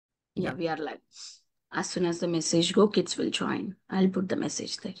Yeah, we are live. As soon as the message go, kids will join. I'll put the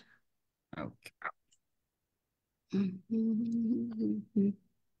message there. Okay.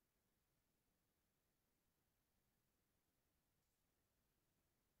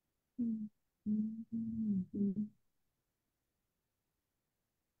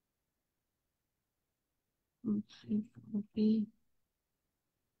 Okay.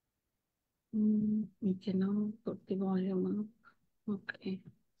 We can now put the volume up. Okay.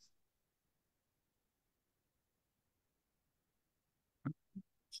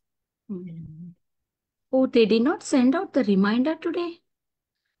 Oh, they did not send out the reminder today?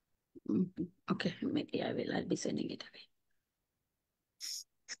 Okay, maybe I'll be sending it again.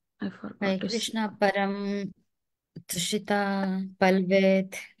 I forgot Hare to Krishna, Param, Trishita,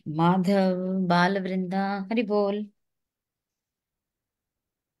 Palvit, Madhav, Balavrinda, Hari Bol.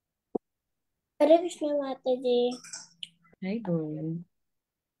 Hare Krishna Mataji. Hari Bol.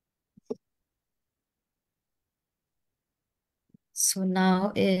 So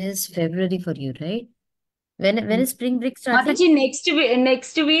now is February for you, right? When is spring break starting? Mataji,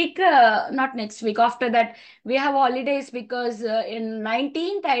 next week, not next week, after that, we have holidays because in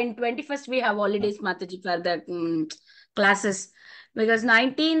 19th and 21st, we have holidays, Mataji, for the classes. Because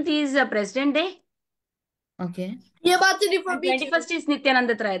 19th is President Day Okay. Yeah, Mataji, for and me too. 21st is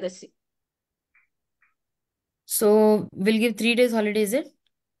Nityananda Trayadasi. So we'll give 3 days holiday, is it?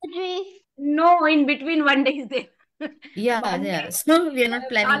 No, in between one day is there. Yeah, Monday, yeah. So we are not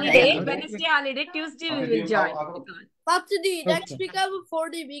planning that. holiday, Okay. Wednesday holiday, Tuesday we will join the call. Mataji, next Okay. week I have a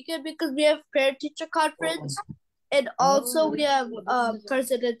 4-day weekend because we have prayer teacher conference and also Oh. we have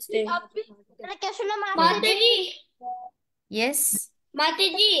President's Day. Okay. Mataji, Yes.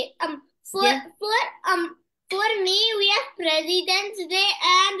 Mataji, Yeah. for me we have President's Day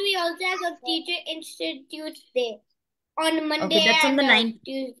and we also have a Teacher Institute Day on Monday Okay, that's on the and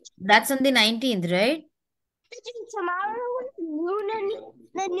Tuesday. That's on the 19th, right? Tomorrow is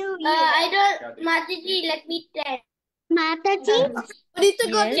the new year. I don't, Mataji, let me tell. Mataji, we need to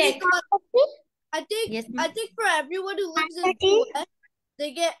go Yes. check. Yes, I ma'am. think for everyone who lives in US,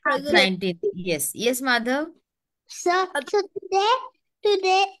 they get President. 19th. Yes. Yes, Madhav. So today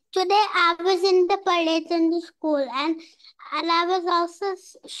I was in the parade in the school and I was also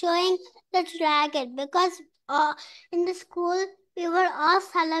showing the dragon because in the school we were all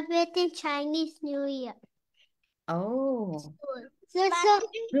celebrating Chinese New Year. Oh. So I was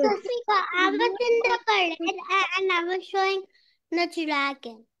in the parade and I was showing the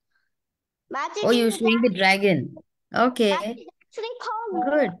dragon. Oh, you're showing the dragon. Okay. Actually called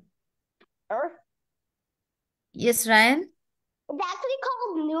Good. Yes, Ryan? It's actually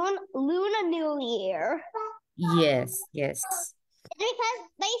called Lunar New Year. Yes, yes. Because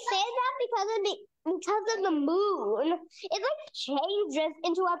they say that because of the moon, it like changes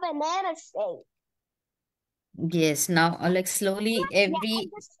into a banana shape. Yes. Now, like slowly, And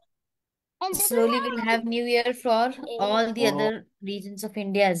this slowly is we'll have New Year for all the other regions of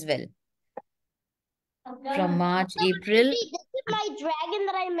India as well. From March, April. this is my dragon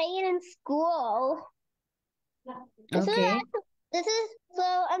that I made in school. Okay. So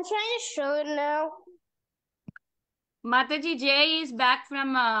I'm trying to show it now. Mataji, Jay is back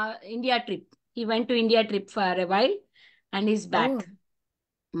from India trip. He went to India trip for a while and he's back.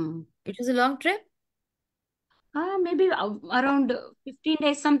 Oh. It was a long trip? Maybe around 15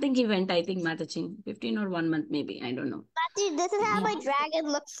 days something he went, I think, Mataji. 15 or 1 month maybe, I don't know. Mataji, this is how my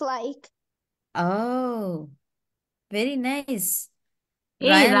dragon looks like. Oh, very nice. Hey,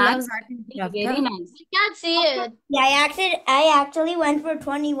 Ryan Ryan, loves art and craft, very huh? nice. I can't see it. Yeah, I actually went for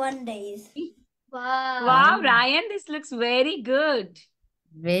 21 days. Wow, Oh. Ryan, this looks very good.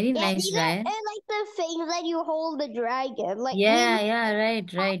 Very nice, these Ryan. are like the things that you hold the dragon. Like Yeah, right.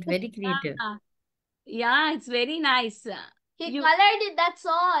 Very creative. Yeah, it's very nice. He colored it, that's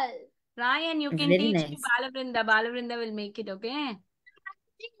all. Ryan, you can Very teach to nice. Balavrinda. Balavrinda will make it, okay?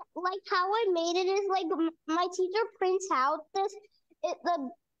 Like how I made it is like my teacher prints out the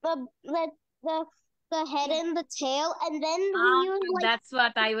head and the tail, and then we use that's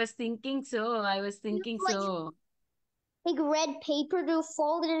what I was thinking. like red paper to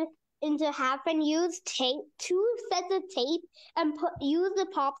fold it into half and use tape, 2 sets of tape, and use the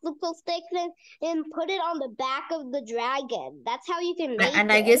popsicle sticks and put it on the back of the dragon. That's how you can make And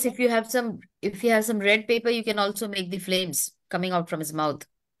it. I guess if you have some red paper, you can also make the flames coming out from his mouth.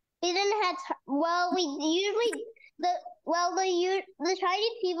 We didn't have. Well, we usually the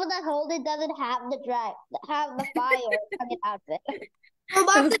Chinese people that hold it doesn't have the fire coming out of it.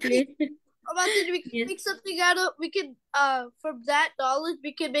 Okay. We can make something out of. We can from that knowledge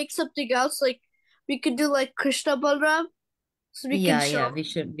we can make something else. Like we could do like Krishna Balram. so we Yeah, can show. we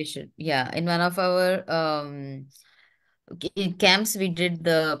should. Yeah, in one of our camps, we did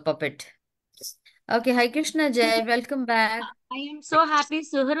the puppet. Okay, hi Krishna Jai, welcome back. I am so happy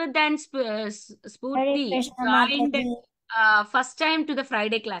Suhrud and Hare Spurti Krishna joined Mataji. first time to the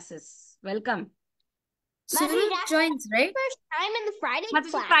Friday classes. Welcome. Mataji, Suraj that's joins, right? first time in the Friday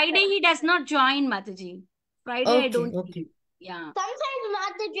Mataji, class. Friday he does not join, Mataji. Friday I Okay, don't okay. see. Yeah. Sometimes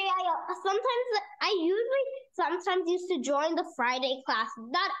Mataji, I used to join the Friday class.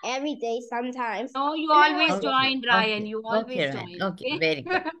 Not every day, sometimes. No, you And then always like, join, Ryan. Okay, You okay, always Ryan. join. Okay, very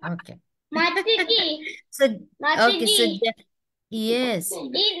good. Okay. Mataji, So, okay, so Mataji, yes,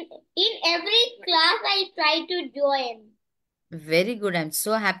 in every class I try to join. very good. I'm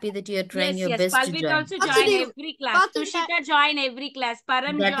so happy that you are trying Yes, your yes. best to Palvit join. also join Mataji, every class. Mataji, Tushita join every class.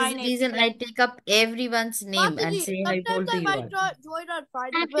 Param That is join the every reason class. I take up everyone's name and Mataji, say hi sometimes to I you might all. join on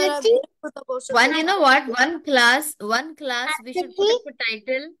Friday, but I'm Mataji, there for the most of One, the you time. know what? One class, we should put Mataji, up a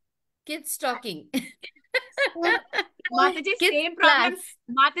title, Kids Talking. Mataji, Kids same problem. class.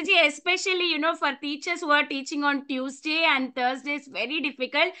 Mataji, especially, for teachers who are teaching on Tuesday and Thursday, is very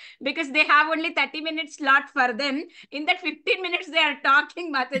difficult because they have only 30 minutes slot for them. In that 15 minutes, they are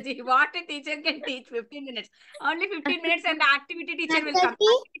talking, Mataji. What a teacher can teach 15 minutes? Only 15 minutes and the activity teacher will come.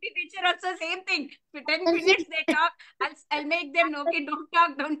 Mataji, Activity teacher also same thing. For 10 minutes they talk. I'll make them, okay, don't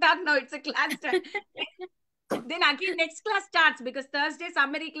talk now. It's a class time. Then again, next class starts because Thursday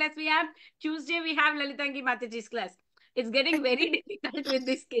summary class we have, Tuesday we have Lalitangi Mataji's class. It's getting very difficult with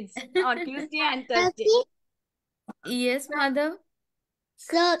these kids on Tuesday and Thursday. Mataji. Yes, mother.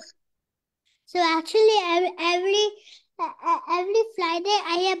 So actually every Friday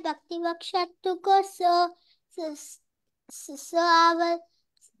I have Bhakti Workshop to go. So I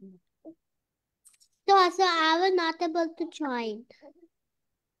was not able to join.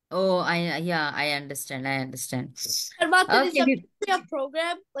 Oh, I understand. I understand. And Mataji, Okay, sometimes we have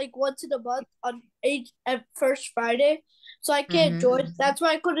program like once in a month on at first Friday, so I can't join. That's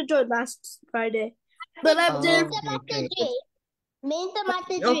why I couldn't join last Friday. But I'm there. Oh, great. Mainta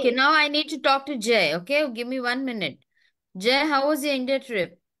Okay, Mataji. now I need to talk to Jay. Okay, give me 1 minute. Jay, how was your India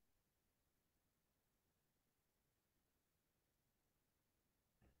trip?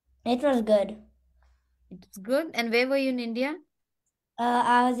 It was good. It was good. And where were you in India?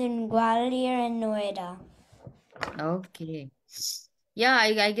 I was in Gwalior and Noida. Okay. Yeah,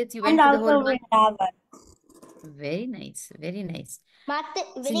 I guess you And went for the whole also month. Vrindavan. Very nice. Very nice. So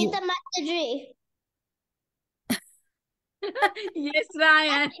Vinita Mataji. Yes,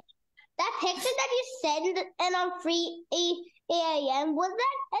 Ryan. That picture that you sent and on free AIM, was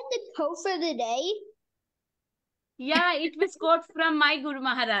that at the quote for the day? Yeah, it was quote from my Guru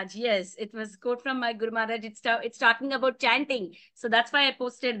Maharaj. Yes, it was quote from my Guru Maharaj. It's talking about chanting. So that's why I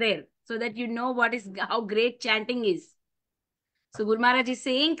posted there. So that you know how great chanting is. So Guru Maharaj is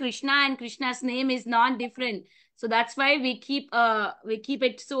saying Krishna and Krishna's name is non-different. So that's why we keep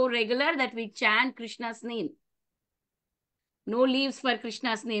it so regular that we chant Krishna's name. No leaves for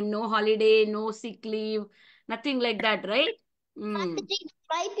Krishna's name, no holiday, no sick leave, nothing like that, right? Mataji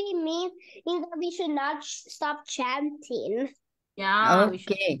might be means that we should not stop chanting. Yeah, we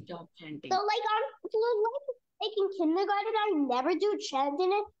should Okay. stop chanting. So like in kindergarten, I never do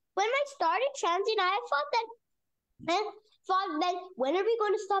chanting. And when I started chanting, I thought that when are we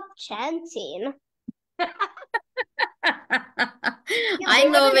going to stop chanting? I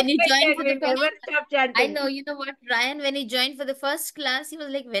know when you Like joined that, for we the never first, stop I chanting. know, you know what, Ryan, when he joined for the first class, he was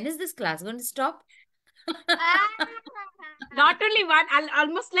like, when is this class going to stop? Not only one,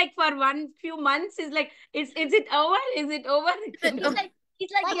 almost like for one few months, is like, is it over? Is it over?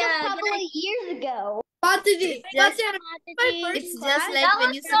 He's like a couple of years ago. Mataji, Just- my first It's class. just like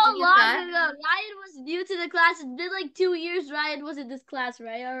when you sit in your car. Ryan was new to the class. It's been like 2 years. Ryan was in this class,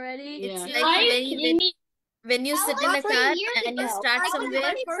 right? Already. It's Yeah. like Are you when kidding me? when you That sit was in a 3 car years and you ago. start That was somewhere. My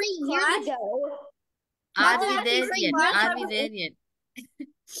 3 first years class. ago. Are Mataji, we my there first yet? class, Are I we was- there yet?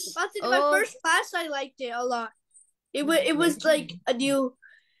 Mataji, my Oh, first class, I liked it a lot. It was very like a new.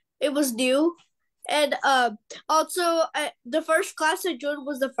 It was new, and also the first class I joined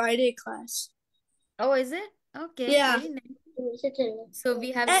was the Friday class. oh, is it? Okay, Yeah. very nice. So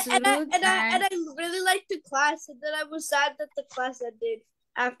we have And Surud I really liked the class, and then I was sad that the class ended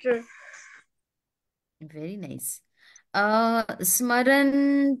after. very nice.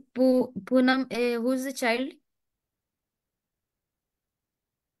 Smaran Poonam, who's the child?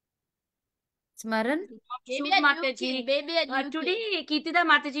 Smaran? Shoot, Maybe a new Mataji. kid. Maybe a new kid. Today, Kitida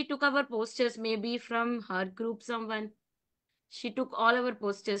Mataji took our posters, maybe from her group, someone. She took all our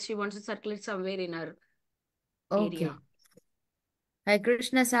posters. She wants to circulate somewhere in her Okay. area. Hi,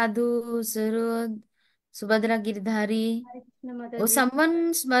 Krishna Sadhu, Surud. Subhadra Giridhari. Oh,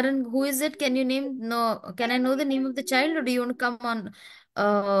 someone, Smaran, who is it? Can you name? No, can I know the name of the child, or do you want to come on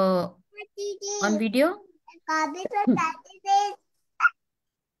video?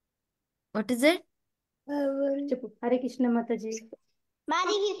 What is it? Hare Krishna Mataji.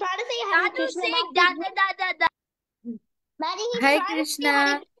 Maddie, he's trying to say Hare Dadu Krishna. sing Maddie. Maddie, he's Hi, trying to say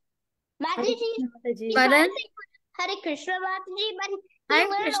Krishna. Maddie, Hare he's Krishna Mataji. trying Smaran. to say Hare Krishna Mataji, but he Hi,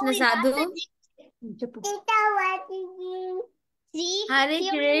 learned Krishna only Sadhu. Mataji. See, Hare he only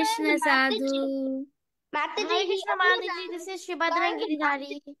Krishna learned Mataji. Sadhu. Mataji, Hare he Krishna only Mataji, this is Subhadra learned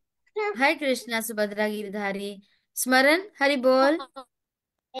Giridhari. Hi, Krishna Subhadra Giridhari. Smaran, Hari Bol.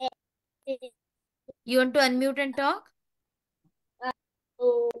 You want to unmute and talk?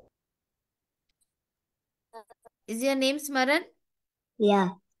 Is your name Smaran? Yeah.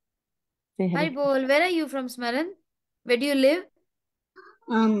 Hari Bol. Where are you from, Smaran? Where do you live?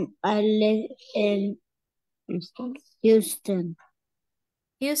 I live in Houston.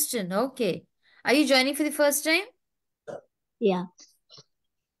 Houston. Okay. Are you joining for the first time? Yeah.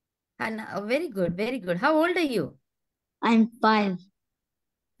 And very good, very good. How old are you? I'm 5.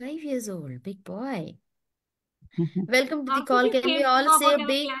 5 years old. Big boy. Welcome to the How call. did you Can we came to all know say a about our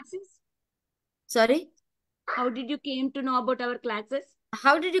big... classes? Sorry? How did you came to know about our classes?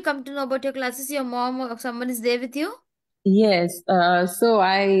 How did you come to know about your classes? Your mom or someone is there with you? Yes. So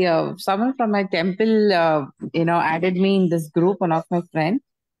someone from my temple, added me in this group, one of my friends.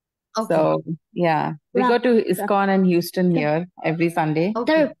 Okay. So, yeah, we go to ISKCON in Houston here every Sunday.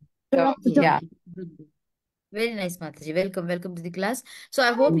 Okay. So, yeah. Good, good. Very nice, Mataji. Welcome, welcome to the class. So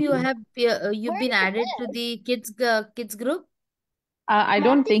I hope you have you've been added to the kids group. I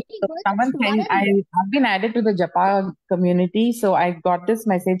don't think so. Someone sent, I've been added to the Japa community, so I got this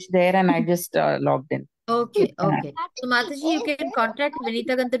message there and I just logged in. Okay, okay. So Mataji, you can contact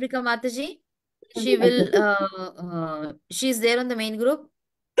Vinita Gantapika Mataji. She will she's there on the main group,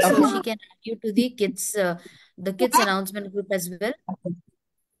 so she can add you to the kids announcement group as well.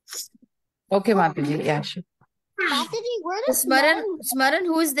 Okay, Mataji. Yeah, sure. Mataji, where So does Smaran,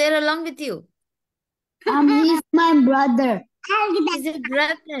 who is there along with you? He's my brother. He's your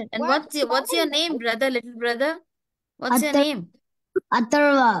brother. And what's your name, brother, little brother? What's your name?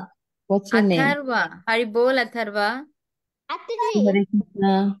 Atharva. What's your name? Atharva. Hari Bol, Atharva. Mataji? Hare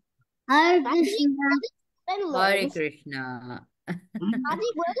Krishna. Hare Mataji, Krishna. where Hare does Krishna. Mataji,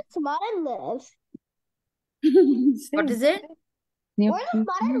 where does Smaran live? What is it? Where does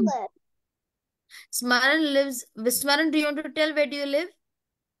Smaran live? Smaran lives. Smaran, do you want to tell where do you live?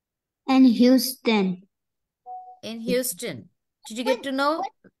 In Houston. In Houston. Did you get to know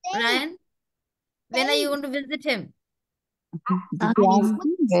Ryan? When are you going to visit him? Did you ask him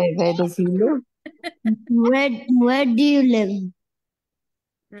where does he live? Where do you live?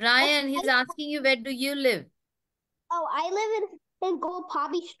 Ryan, he's asking you where do you live? Oh, I live in Gold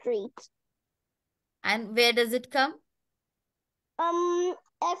Poppy Street. And where does it come?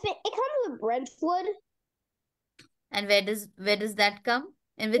 If it comes with Brentwood. And where does that come?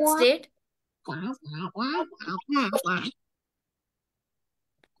 In which state?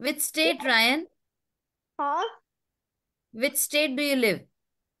 Which state, Ryan? Huh? Which state do you live?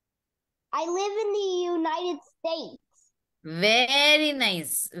 I live in the United States. Very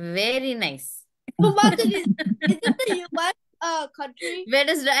nice. Very nice. So Mataji, is it the US country? Where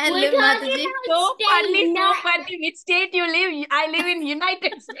does Ryan live, Mataji? So funny. Which state you live? I live in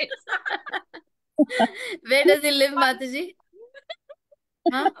United States. Where does he live, Mataji?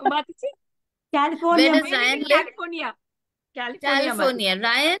 Huh? Mataji? California. Where does Ryan live? California.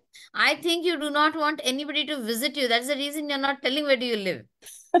 Ryan, I think you do not want anybody to visit you. That's the reason you're not telling where do you live.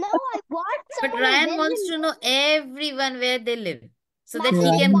 No, I want But someone Ryan to wants visit to know everyone where they live so that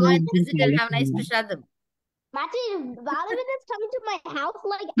Mataji, he can go and Ryan visit and have nice California. prashadam. Mataji, Donovan is coming to my house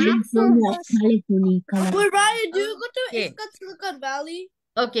like after California. Wait, Ryan, do you go to Okay. ISKCON Silicon Valley?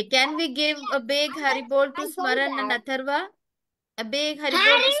 Okay, can we give a big Hari Bol to I go Smaran and there. Atharva? A big Hari Bol to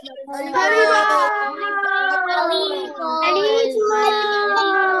Smaran and Hari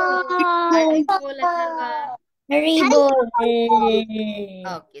Bol, Atharva.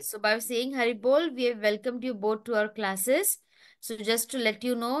 Okay, so by saying Hari Bol, we have welcomed you both to our classes. So just to let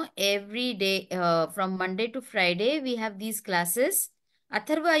you know, every day from Monday to Friday, we have these classes.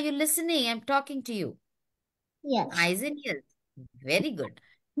 Atharva, are you listening? I'm talking to you. Yes. Eyes and ears. Very good.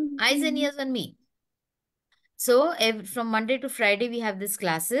 Eyes and ears on me. So from Monday to Friday, we have these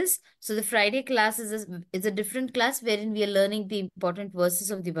classes. So the Friday class is a different class wherein we are learning the important verses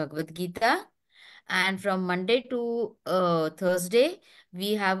of the Bhagavad Gita. And from Monday to Thursday,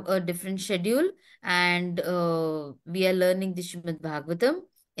 we have a different schedule and we are learning the Srimad Bhagavatam.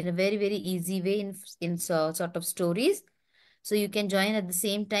 in a very, very easy way in sort of stories. So you can join at the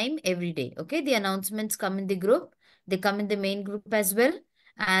same time every day. Okay. The announcements come in the group. They come in the main group as well.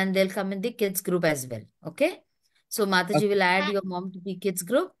 And they'll come in the kids group as well. Okay. So Mataji will add your mom to the kids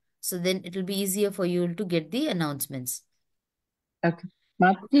group. So then it will be easier for you to get the announcements. Okay.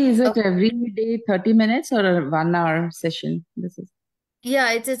 Mataji, is it every day 30 minutes or a 1 hour session? This is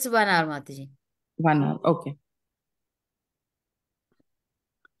Yeah, it's 1 hour, Mataji. 1 hour. Okay.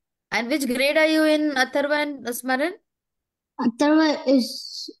 And which grade are you in, Atharva and Smaran? Atharva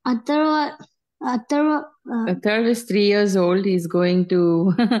The third is 3 years old. He's going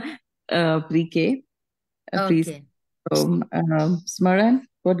to pre-K. Okay. Smaran,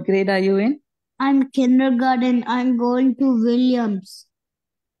 what grade are you in? I'm kindergarten. I'm going to Williams.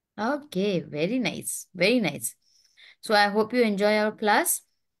 Okay, very nice. Very nice. So I hope you enjoy our class.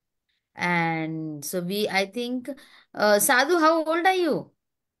 And so I think, Sadhu, how old are you?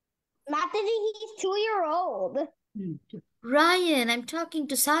 Mataji, he's 2 year old. Ryan, I'm talking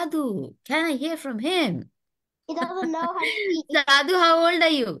to Sadhu. Can I hear from him? He doesn't know how to speak. Sadhu, how old are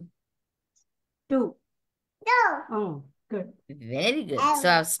you? 2. No. Oh, good. Very good. So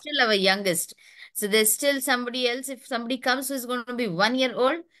I'm still our youngest. So there's still somebody else. If somebody comes who is going to be 1 year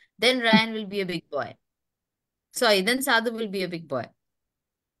old, then Ryan will be a big boy. Sorry, then Sadhu will be a big boy.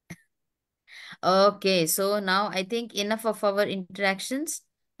 Okay, so now I think enough of our interactions.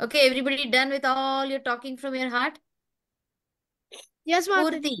 Okay, everybody done with all your talking from your heart? Yes,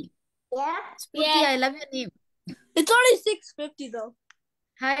 Mataji. Spurti. Yeah? Spurti, I love your name. It's only 6:50 though.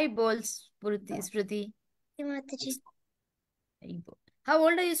 Hi, Bols. Spruti. Mataji. How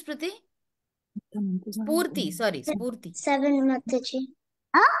old are you, Spruti? Spurti, sorry, Spurti. 7, Mataji.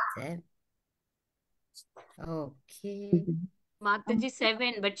 7. Okay. Mataji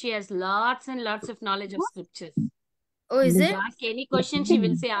 7, but she has lots and lots of knowledge of scriptures. Oh, is You it? ask any question, she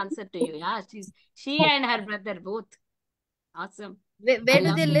will say answer to you. Yeah, she and her brother both. Awesome. Where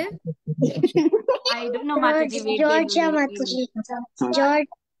do they live? I don't know, Mataji. Wait, Georgia, Mataji. Georgia.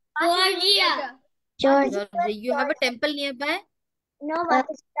 Georgia. You have a temple nearby? No,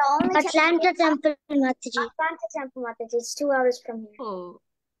 Mataji. Atlanta Temple, Mataji. Atlanta Temple, Mataji. It's 2 hours from here. Oh.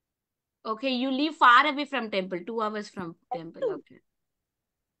 Okay, you live far away from temple, 2 hours from temple. Okay.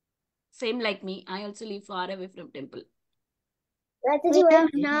 Same like me. I also live far away from temple. Mataji, we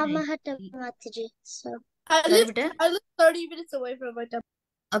have Namahatta, Mataji. So. I live 30 minutes away from my temple.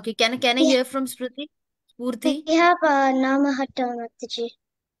 Okay, can I hear from Spurti? We have Namahatta, Mataji.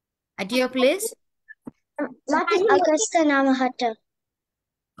 At your place? Mataji, Augusta Namahatta.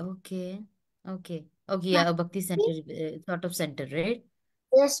 Okay. Yeah, a Bhakti center, sort of center, right?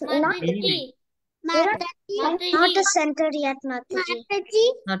 Yes, not a center yet,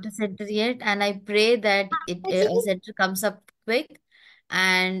 Mataji. Not a center yet. And I pray that a center comes up quick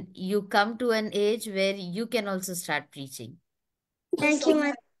and you come to an age where you can also start preaching. Thank you,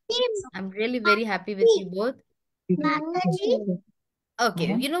 Mataji. I'm really very happy with you both.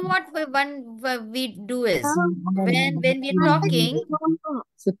 Okay, you know what we do is when we're talking,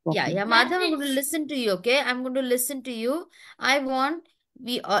 yeah, Madhav, I'm going to listen to you. Okay, I'm going to listen to you. I want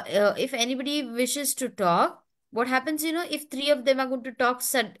if anybody wishes to talk, what happens? If 3 of them are going to talk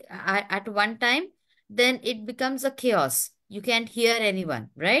at one time, then it becomes a chaos. You can't hear anyone,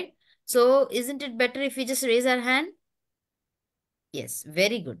 right? So isn't it better if we just raise our hand? Yes,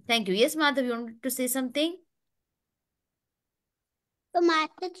 very good. Thank you. Yes, Madhav, you wanted to say something? So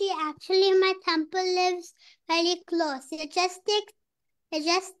Mataji, actually my temple lives very close. It just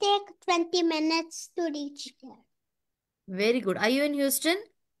take 20 minutes to reach there. Very good. Are you in Houston?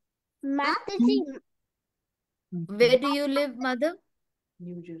 Mataji. Where do you live, Mother?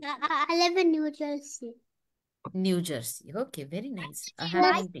 New Jersey. I live in New Jersey. New Jersey. Okay, very nice. A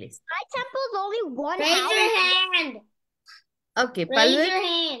happy place. My temple is only one Raise house. your hand. Okay, Raise Palvit. your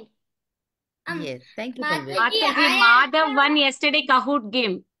hand. Yes, thank you, Mataji, Palvit. Mataji, Madhav won yesterday Kahoot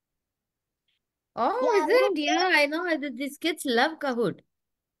game. Oh, is it? Yeah, I know. These kids love Kahoot.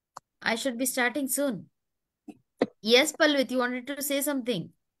 I should be starting soon. Yes, Palvit, you wanted to say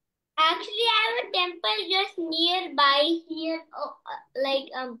something. Actually, I have a temple just nearby here.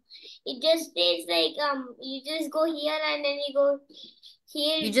 It just stays you just go here and then you go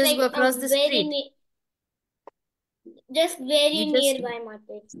here. You It's just like go across the street. Just very You just- nearby,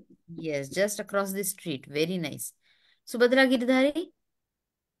 Mataji. Yes, just across the street. Very nice. Subhadra Girdhari?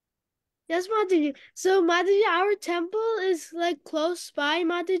 Yes, Mataji. So, Mataji, our temple is like close by,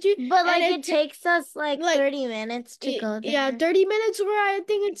 Mataji. But and it takes us like 30 minutes to go there. Yeah, 30 minutes, or I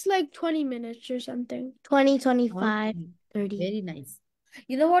think it's like 20 minutes or something. 20, 25, Okay, 30. very nice.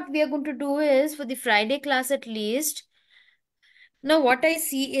 You know what we are going to do is for the Friday class at least, No, what I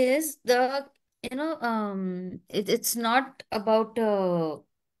see is it's not about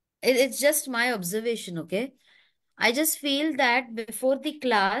it's just my observation, okay? I just feel that before the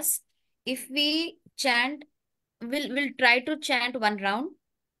class, if we chant, we'll try to chant one round,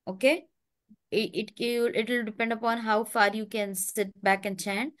 okay? It'll depend upon how far you can sit back and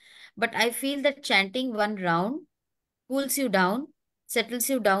chant. But I feel that chanting one round cools you down, settles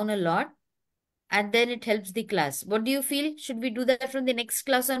you down a lot, and then it helps the class. What do you feel? Should we do that from the next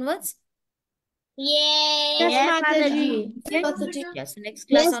class onwards? Yay! Yes, Yes, Mataji. Mataji. Okay. Mataji. Yes, next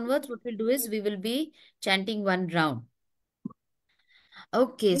class Yes. onwards, what we'll do is we will be chanting one round.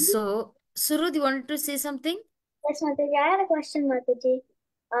 Okay, so Surud, you wanted to say something? Yes, Mataji. I had a question, Mataji.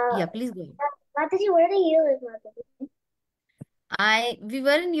 Yeah, please go ahead. Mataji, where do you live, Mataji? We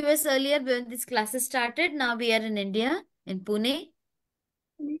were in US earlier when these classes started. Now we are in India, in Pune.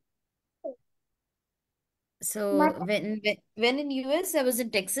 So when in US, I was in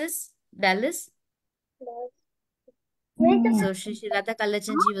Texas, Dallas. So Shri Shirata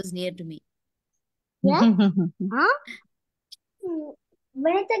Kalachanji was near to me. Yeah. Huh?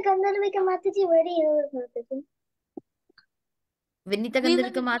 Vanita Gandharvika Mataji, where do you live, Mataji? Vinita We live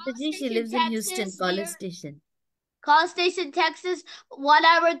in Gandharika Mataji, she Station, lives in Houston, Texas, College near Station. College Station, Texas, 1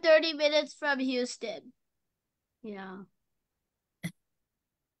 hour 30 minutes from Houston. Yeah.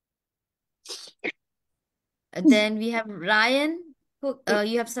 Then we have Ryan.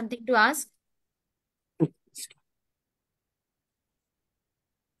 You have something to ask?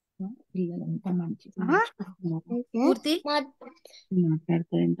 Purti?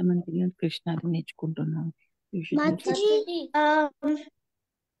 మాట్లాడితే ఎంత మంచిగా కృష్ణాది నేర్చుకుంటున్నాం Mataji,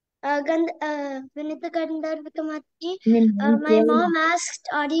 Vinita Gandharvika Mataji, my mom asked,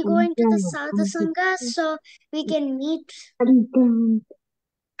 are you going to the Sadhu Sangha so we can meet?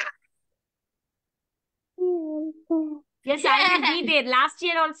 Yes, I will be there. Last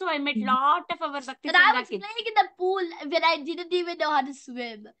year also, I met lot of our Bhakti And I Sangha was kids. playing in the pool when I didn't even know how to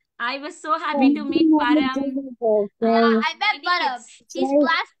swim. I was so happy to meet Param. I met Many Param. kids. He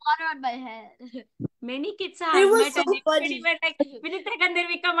splashed water on my head. Many kids It I have was met so and everybody funny. were like, Vinita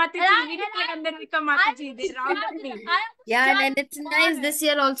Gandharvika Mataji, Vinita Gandharvika Mataji. They rounded me. Yeah, and it's nice this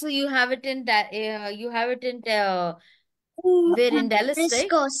year also you have it in where in Dallas, right?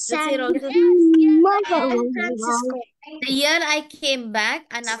 Francisco, This year also. San Francisco. The year I came back,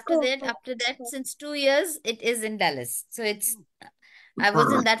 and after that, since 2 years, it is in Dallas. So I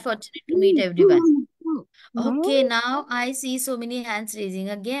wasn't that fortunate to meet everyone. Okay, now I see so many hands raising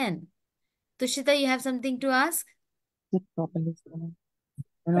again. Tushita, you have something to ask? Sit properly.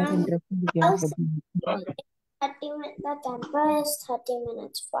 We're not interested in your Also, body. 30 minutes. The temple is 30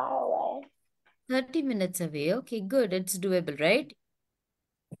 minutes far away. 30 minutes away. Okay, good. It's doable, right?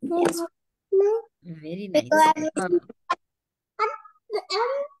 Yes. Very nice.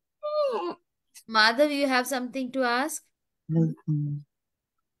 Madhav, you have something to ask?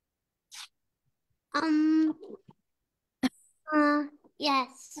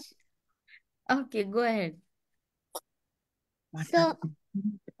 Yes. Okay, go ahead. So,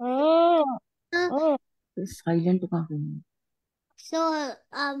 Silent.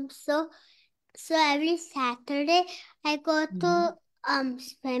 So every Saturday I go to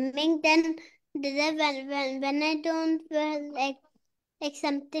swimming. Then when I don't wear like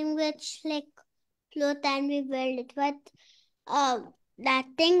something which like cloth and we wear it, but that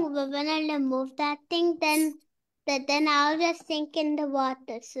thing when I remove that thing, then I'll just sink in the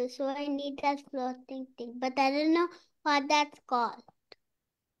water. So I need that floating thing, but I don't know what that's called.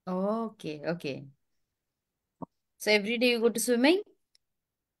 Okay, okay. So every day you go to swimming?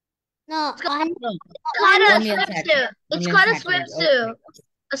 No, Only called on Saturday. It's Only on called a Saturday. swimsuit.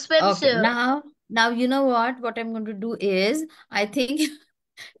 A Okay, swimsuit. now you know what I'm going to do is, I think,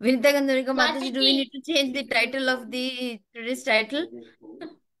 Vinita Gandharika Mataji, do we need to change the title of today's title?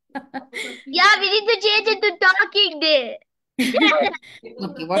 Yeah, we need to change it to talking day.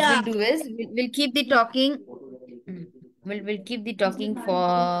 Okay, what Yeah. we'll do is we'll keep the talking. We'll keep the talking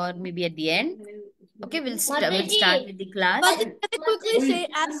for maybe at the end. Okay, we'll start with the class. Mataji, can I quickly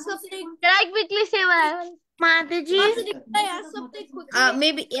ask something? Can I quickly say what? Mataji, can I ask something quickly?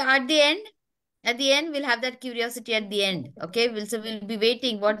 Maybe at the end. At the end, we'll have that curiosity at the end. Okay, we'll be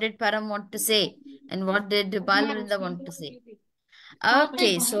waiting. What did Param want to say, and what did Balvrinda want to say?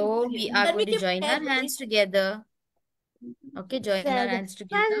 Okay, so we are Can we going to give join our hands together. Okay, join our hands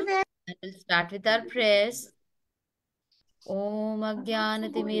together, and we'll start with our prayers. Om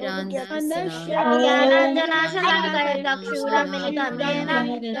Ajnanatimirandhasya ज्ञानाञ्जनाशलाकयचक्षुरुन्मिलितं येन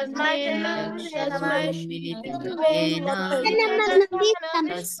तस्मै चक्षुरुन्मिलितं येन तस्मै श्री गुरवे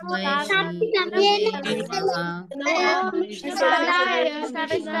नमः विष्णुपादाय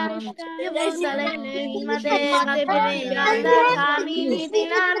कृष्णपृष्ठाय श्रीमते भक्तिवेदान्त स्वामी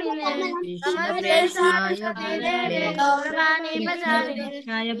नामिने नमस्ते कृष्णप्रेष्ठाय सरस्वती भूतले देवे गौरवाणी प्रचारिणे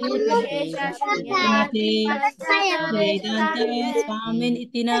श्रीमते वेदांत स्वामिन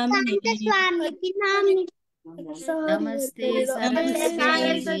इति नामिने नमस्ते सरस्वती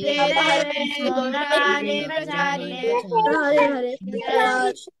सरस्वती देवे गौरवाणी गौरवाणी प्रचारिणे हरे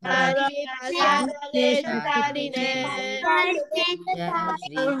प्रचारिणे हरे निरंकारी सारे प्रचारिणे जय श्री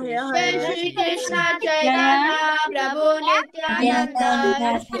हरे कृष्ण हरे श्री कृष्ण चैतन्य चैतन्य प्रभु नित्यानंद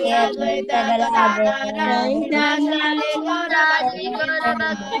श्री अद्वैत गदाधर श्रीवासादि गौरवाणी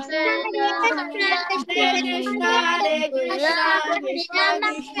गौरभक्तवृंद हरे कृष्ण कृष्ण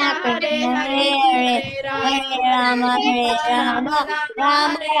कृष्ण हरे हरे हरे राम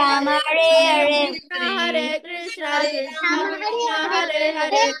राम हरे कृष्ण कृष्ण कृष्ण हरे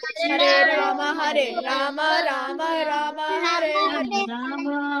हरे हरे राम राम राम हरे हरे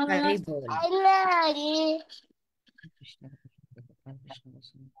हरि बोल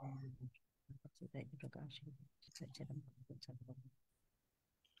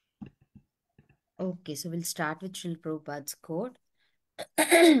Okay, so we'll start with Srila Prabhupada's quote.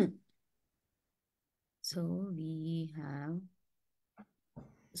 So we have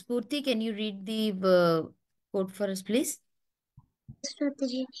Spurti, can you read the quote for us, please?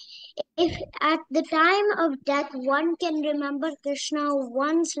 Mataji. If at the time of death one can remember Krishna,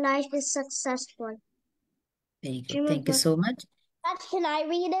 one's life is successful. Very good. Thank you so much. Can I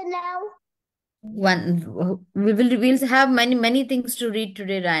read it now? We'll have many things to read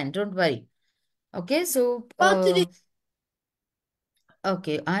today, Ryan. Don't worry. Okay, so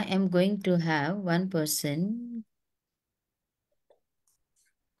okay, I am going to have one person.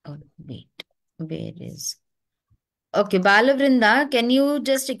 Oh, wait, where is? Okay, Balavrinda, can you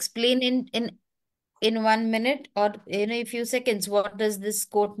just explain in 1 minute or in a few seconds what does this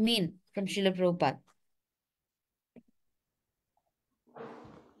quote mean from Srila Prabhupada?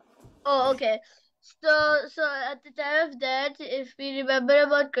 Oh, okay. So at the time of death, if we remember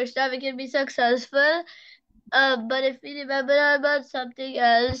about Krishna, we can be successful. But if we remember about something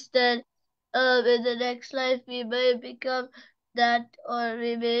else, then in the next life we may become that, or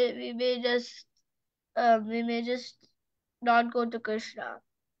we may just not go to Krishna.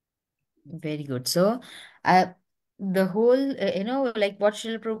 Very good. So, the whole, like what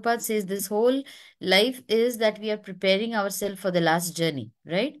Srila Prabhupada says, this whole life is that we are preparing ourselves for the last journey,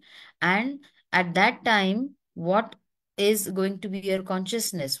 right? And at that time, what is going to be your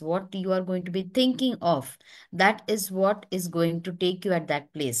consciousness, what you are going to be thinking of, that is what is going to take you at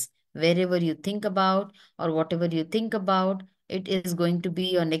that place. Wherever you think about or whatever you think about, it is going to be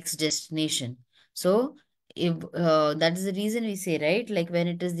your next destination. So, if that is the reason we say, right, like when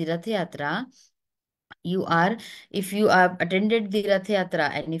it is the Rath Yatra, you are, if you have attended the Rath Yatra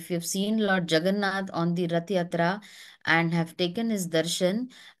and if you've seen Lord Jagannath on the Rath Yatra and have taken his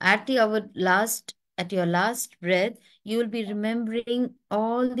darshan, at your last breath, you will be remembering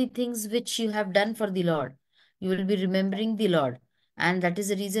all the things which you have done for the Lord. You will be remembering the Lord. And that is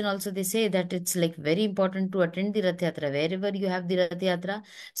the reason also they say that it's like very important to attend the Rath Yatra. Wherever you have the Rath Yatra,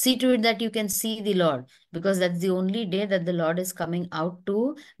 see to it that you can see the Lord, because that's the only day that the Lord is coming out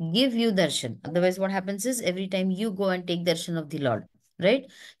to give you darshan. Otherwise, what happens is every time you go and take darshan of the Lord, right?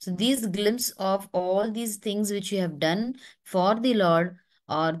 So these glimpse of all these things which you have done for the Lord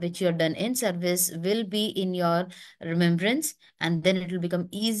or which you have done in service will be in your remembrance, and then it will become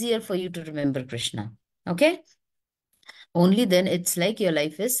easier for you to remember Krishna. Okay? Only then it's like your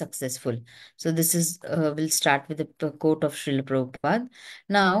life is successful. So this is, we'll start with the quote of Srila Prabhupada.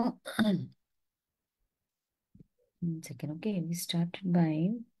 Now, 1 second. Okay, we started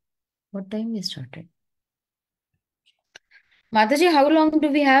by, what time we started? Mataji, how long do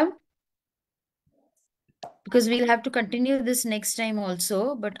we have? Because we'll have to continue this next time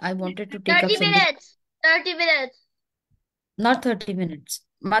also, but I wanted to take up 30 something. minutes. 30 minutes. Not 30 minutes.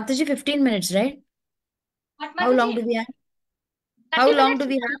 Mataji, 15 minutes, right? What, How long Mataji? do we have? 30 How long minutes. do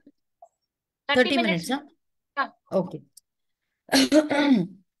we have? 30 30 minutes, minutes. huh? Okay.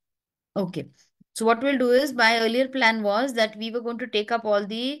 Okay. So what we'll do is, my earlier plan was that we were going to take up all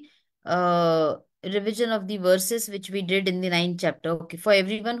the revision of the verses which we did in the 9th chapter. Okay. For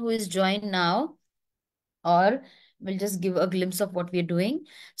everyone who is joined now, or we'll just give a glimpse of what we're doing.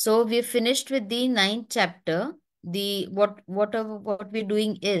 So we're finished with the 9th chapter. The what we're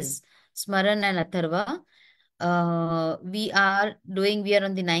doing is Smaran and Atharva. we are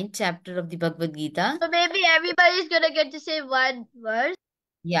on the 9th chapter of the Bhagavad Gita. So maybe everybody's gonna get to say one verse.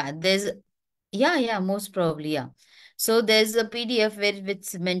 Yeah, most probably, yeah. So there's a PDF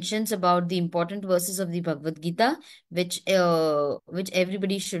which mentions about the important verses of the Bhagavad Gita, which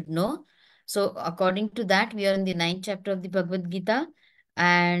everybody should know. So according to that, we are in the 9th chapter of the Bhagavad Gita,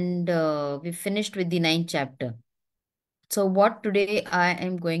 and we finished with the 9th chapter. So what today I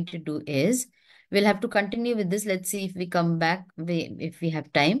am going to do is, we'll have to continue with this. Let's see if we come back, if we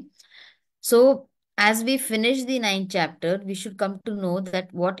have time. So as we finish the 9th chapter, we should come to know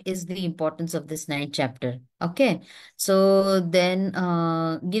that what is the importance of this 9th chapter. Okay. So then,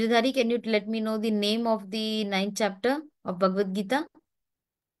 Giridhari, can you let me know the name of the 9th chapter of Bhagavad Gita?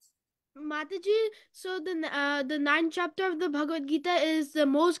 Mataji, so the 9th chapter of the Bhagavad Gita is the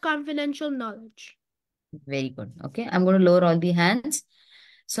most confidential knowledge. Very good. Okay. I'm going to lower all the hands.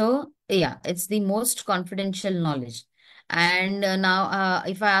 So yeah, it's the most confidential knowledge. And now,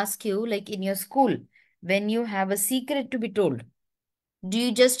 if I ask you, like in your school, when you have a secret to be told, do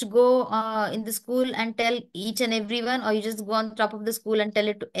you just go in the school and tell each and everyone, or you just go on top of the school and tell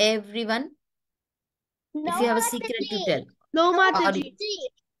it to everyone? No, If you have a secret to tell. No, Or Mataji.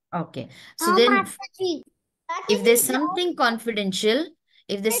 okay. So then, if there's something confidential,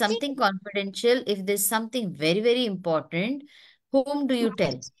 if there's something very, very important, whom do you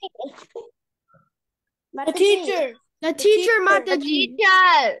tell? The teacher. The teacher, The Mataji.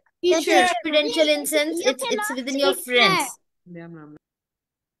 teacher. Teacher. Confidential in sense, it's within your friends. If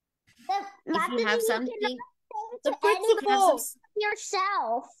you have something, The principal.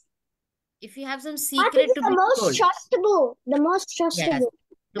 Yourself. if you have some secret to the be most told, trustable. The most trustable. yes,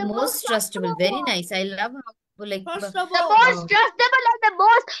 the most trustable. Very nice. I love how like The most trustable and the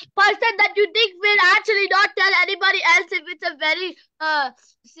most person that you think will actually not tell anybody else if it's a very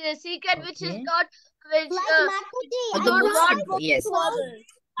secret which is Okay. not which Mataji, the don't most want yes,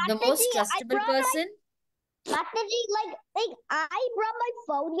 the most Mataji, trustable person. Mataji, like I brought my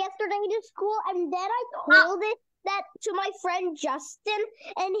phone yesterday to school, and then I told it that to my friend Justin,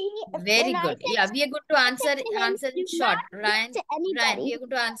 and he Very and good. Yeah, we are going to answer in do short. not Ryan, to we anybody. are going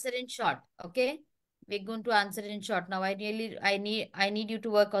to answer in short. Okay, we're going to answer in short. Now, I need you to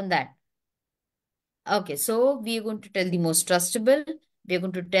work on that. Okay, so we are going to tell the most trustable. We are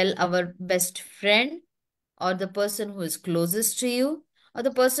going to tell our best friend, or the person who is closest to you, or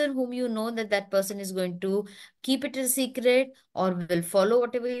the person whom you know that that person is going to keep it a secret or will follow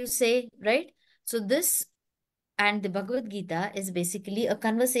whatever you say, right? So this and the Bhagavad Gita is basically a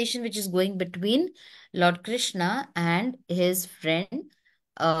conversation which is going between Lord Krishna and his friend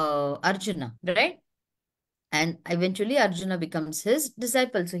Arjuna, right? And eventually Arjuna becomes his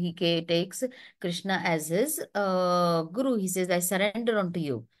disciple. So he takes Krishna as his guru. He says, I surrender unto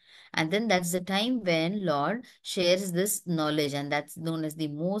you. And then that's the time when Lord shares this knowledge, and that's known as the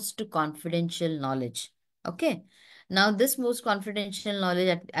most confidential knowledge. Okay. Now, this most confidential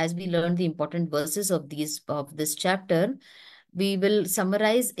knowledge, as we learn the important verses of this chapter, we will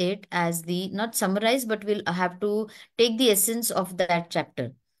summarize it as not summarize, but we'll have to take the essence of that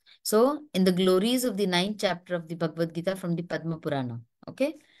chapter. So, in the glories of the 9th chapter of the Bhagavad Gita from the Padma Purana.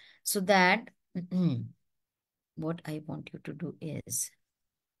 Okay. So that what I want you to do is,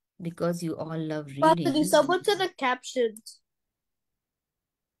 because you all love reading. Someone said the captions.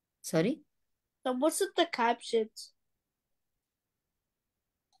 Sorry? Someone said the captions.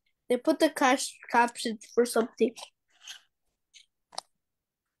 They put the captions for something.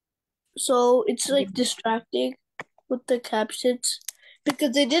 So it's like distracting with the captions.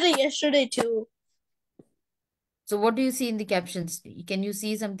 Because they did it yesterday too. So what do you see in the captions? Can you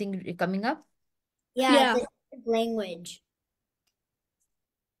see something coming up? Yeah. Language.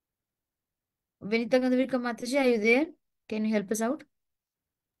 Vinita Gandhavika Mataji, are you there? Can you help us out?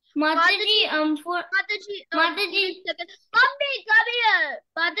 Mataji, Mataji, Mataji, Mummy, come here.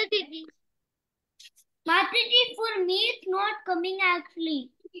 Mataji. Mataji, for me it's not coming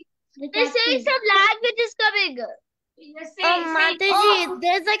actually. They say some language is coming. Mataji,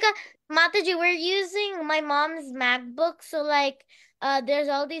 there's like a Mataji, we're using my mom's MacBook, so like there's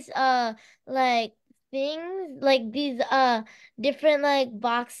all these like things, like these different like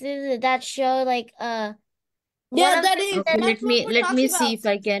boxes that show like Yeah, that is. Okay, let me see if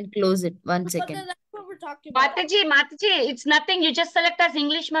I can close it. One second. That's what we're talking about. Mataji, it's nothing. You just select as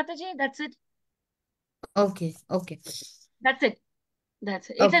English, Mataji. That's it. Okay. That's it. It's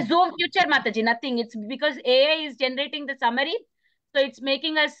Okay. a Zoom future, Mataji. Nothing. It's because AI is generating the summary. So it's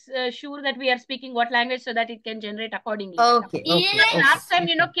making us sure that we are speaking what language so that it can generate accordingly. Okay. Last time,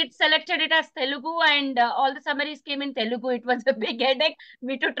 kids selected it as Telugu and all the summaries came in Telugu. It was a big headache.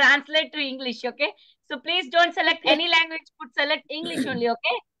 We to translate to English. Okay. So please don't select any language, put select English only,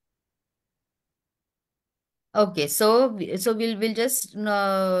 okay? Okay, so we'll just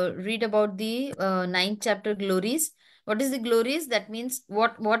read about the ninth chapter glories. What is the glories? That means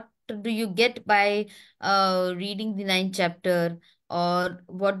what do you get by reading the ninth chapter, or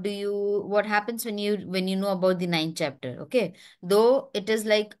what happens when you know about the ninth chapter? Okay, though it is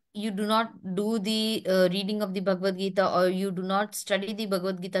like you do not do the reading of the Bhagavad Gita, or you do not study the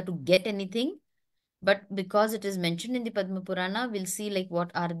Bhagavad Gita to get anything, but because it is mentioned in the Padma Purana, we'll see like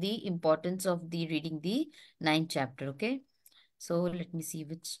what are the importance of the reading the ninth chapter. Okay, so let me see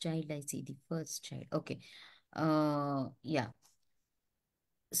which child I see. The first child. Okay, yeah.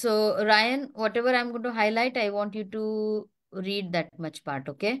 So Ryan, whatever I'm going to highlight, I want you to read that much part.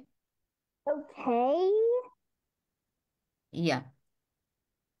 Okay. Okay. Yeah,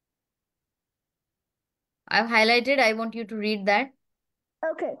 I've highlighted. I want you to read that.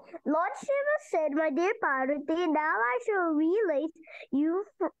 Okay. Lord Shiva said, "My dear Parvati, now I shall relate you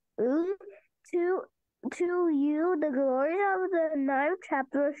to you the glory of the ninth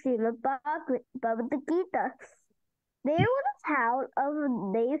chapter of Srimad Bhagavad Gita. There was a town of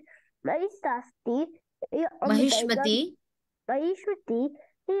named Mahishasti on the bank of Mahishmati. Mahishmati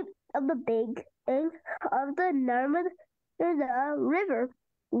of the bank of the Narmada River,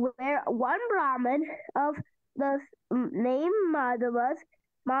 where one Brahmin of the name Madhav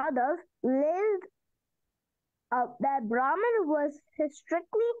lived. That Brahmin was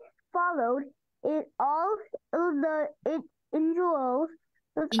strictly followed in all of the individuals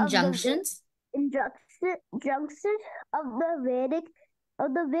of the Injunctions. injunctions of the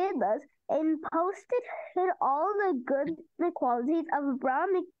Vedas, and posted in all the good qualities of a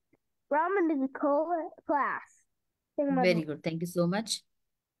Brahminical class. Very good. Thank you so much.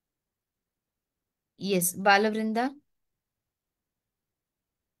 Yes, Balavrinda.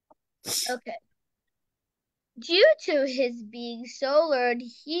 Okay. Due to his being so learned,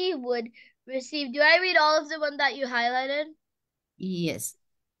 he would receive. Do I read all of the one that you highlighted? Yes.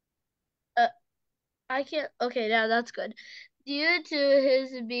 I can't. Okay, now that's good. Due to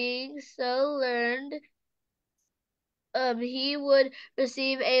his being so learned, he would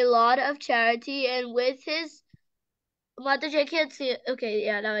receive a lot of charity, and with his Mataji, I can't see it. Okay,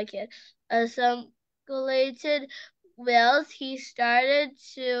 yeah, now I can. Some collated wealth, he started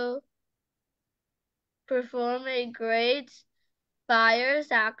to perform a great fire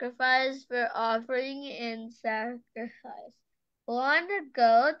sacrifice for offering in sacrifice. One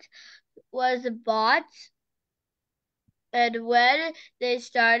goat was bought, and when they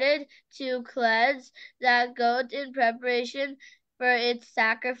started to cleanse that goat in preparation for its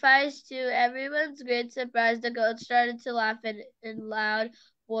sacrifice, to everyone's great surprise, the goat started to laugh and in loud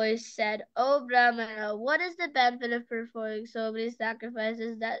voice said, "Oh Brahmana, what is the benefit of performing so many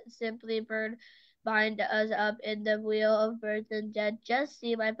sacrifices that simply bind us up in the wheel of birth and death? Just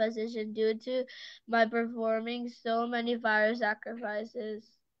see my position due to my performing so many fire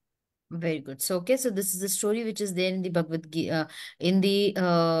sacrifices." Very good. So okay, so this is the story which is there in the Bhagavad Gita, in the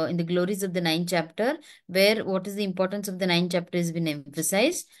glories of the ninth chapter, where what is the importance of the ninth chapter has been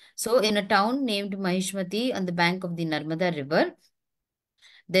emphasized. So in a town named Mahishmati on the bank of the Narmada River,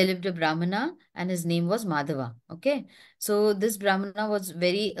 there lived a Brahmana and his name was Madhava. Okay, so this Brahmana was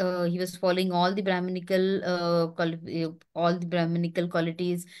very he was following all the Brahminical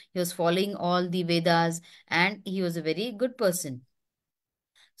qualities. He was following all the Vedas, and he was a very good person.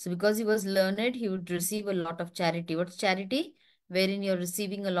 So because he was learned, he would receive a lot of charity. What's charity? Wherein you're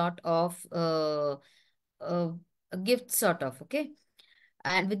receiving a lot of a gift sort of, okay?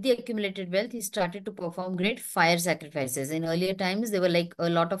 And with the accumulated wealth, he started to perform great fire sacrifices. In earlier times, there were like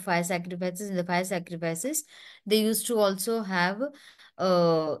a lot of fire sacrifices. In the fire sacrifices, they used to also have,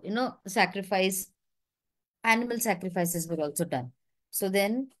 sacrifice, animal sacrifices were also done. So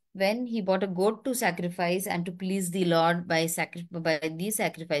then, when he bought a goat to sacrifice and to please the Lord by these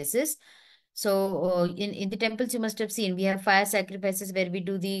sacrifices, so in the temples you must have seen we have fire sacrifices where we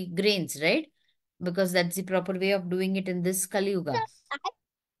do the grains, right? Because that's the proper way of doing it in this Kali Yuga. I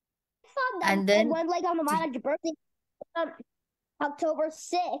saw that And then one like on the Mataji birthday, October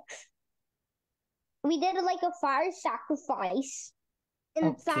 6th. We did like a fire sacrifice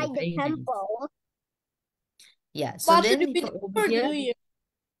inside the very nice. temple. Yeah. So Master, then do we do for New Year?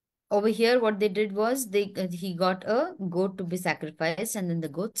 over here, what they did was he got a goat to be sacrificed, and then the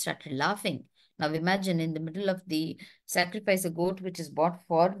goat started laughing. Now imagine in the middle of the sacrifice, a goat which is bought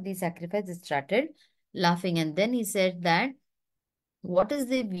for the sacrifice, it started laughing, and then he said that what is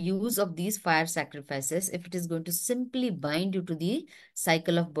the use of these fire sacrifices if it is going to simply bind you to the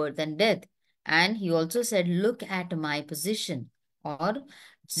cycle of birth and death? And he also said, look at my position. or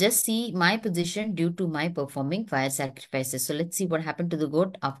just see my position due to my performing fire sacrifices. So let's see what happened to the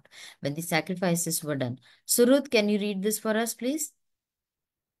goat after when the sacrifices were done. So Ruth, can you read this for us, please?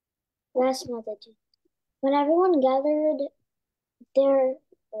 Yes, Mataji. When everyone gathered there,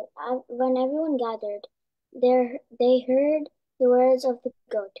 they heard the words of the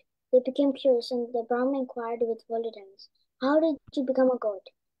goat. They became curious, and the Brahmin inquired with folded hands, "How did you become a goat?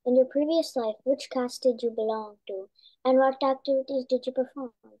 In your previous life, which caste did you belong to, and what activities did you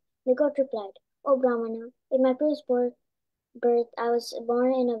perform?" The goat replied, "O Brahmana, in my previous birth, I was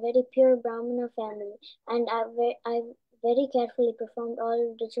born in a very pure Brahmana family, and I very carefully performed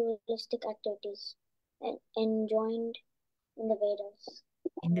all ritualistic activities and enjoined in the Vedas."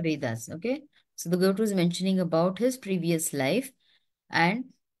 In the Vedas, okay? So the goat was mentioning about his previous life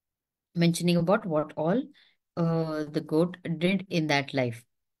and mentioning about what all the goat did in that life.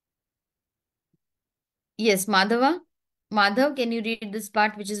 Yes, Madhava. Madhav, can you read this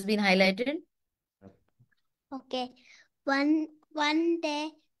part which has been highlighted? Okay. One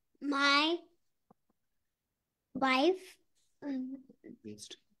day, my wife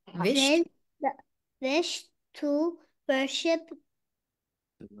Wished. wished to worship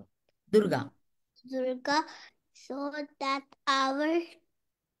Durga. Durga so that our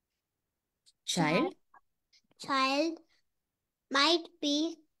Child child might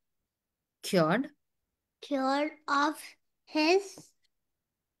be cured of his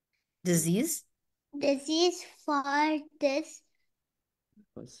disease disease. For this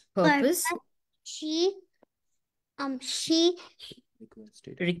purpose she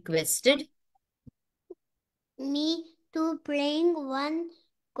requested me to bring one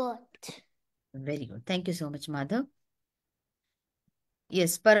goat. Very good. Thank you so much, Madhav.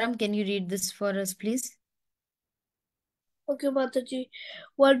 Yes, Param, can you read this for us, please? Okay, Mataji.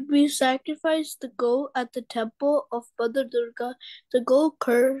 When we sacrificed the goat at the temple of Mother Durga, the goat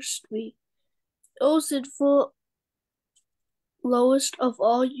cursed me. O sinful, lowest of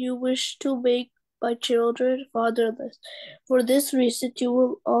all, you wish to make my children fatherless. For this reason, you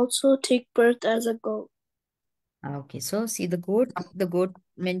will also take birth as a goat. Okay, so see the goat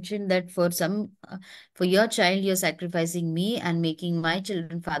mentioned that for your child, you're sacrificing me and making my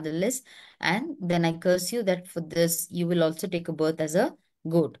children fatherless. And then I curse you that for this, you will also take a birth as a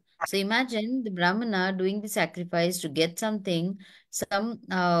goat. So imagine the Brahmana doing the sacrifice to get some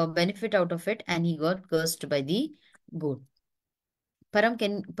benefit out of it, and he got cursed by the goat.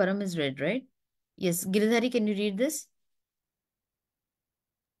 Param is read, right? Yes, Giridhari, can you read this?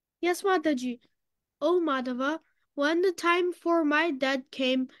 Yes, Mataji. O Madhava, when the time for my death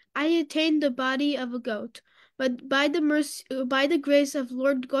came, I attained the body of a goat. But by the grace of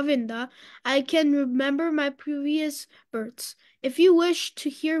Lord Govinda, I can remember my previous births. If you wish to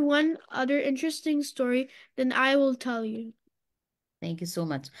hear one other interesting story, then I will tell you. Thank you so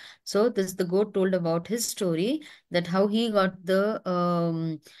much. So this the goat told about his story, that how he got the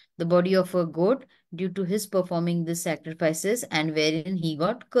body of a goat due to his performing the sacrifices, and wherein he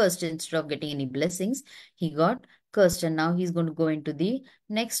got cursed instead of getting any blessings, he got cursed, and now he's going to go into the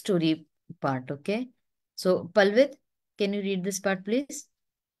next story part. Okay. So Palvit, can you read this part, please?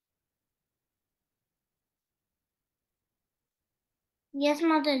 Yes,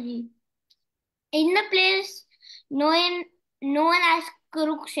 Mataji. In the place known as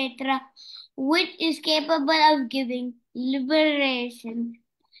Kurukshetra, which is capable of giving liberation,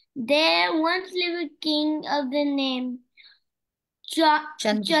 there once lived a king of the name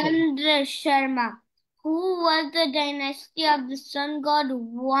Chandra Sharma, who was the dynasty of the sun god.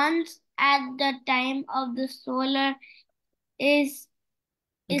 Once at the time of the solar eclipse,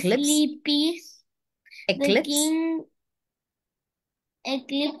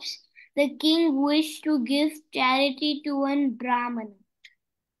 the king wished to give charity to one Brahmana.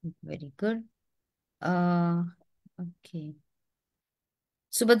 Very good. Okay.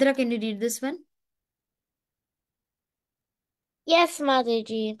 Subhadra, can you read this one? Yes,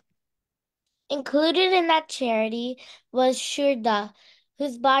 Mataji. Included in that charity was Shurda,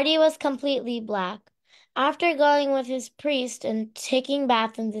 whose body was completely black. After going with his priest and taking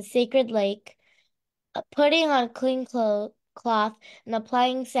bath in the sacred lake, putting on clean cloth and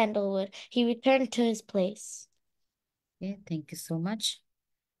applying sandalwood, he returned to his place. Okay, thank you so much.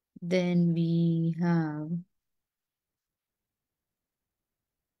 Then we have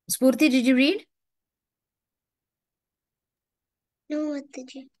Spurti, did you read? No,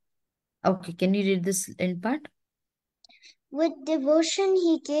 Mataji. Okay, can you read this in part? With devotion,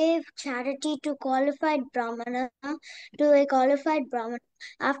 he gave charity to a qualified Brahmana.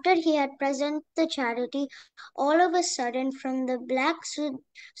 After he had presented the charity, all of a sudden, from the black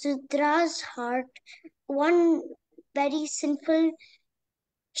Sudra's heart, one very sinful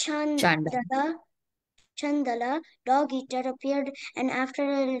Chandala. Chandala, dog eater, appeared, and after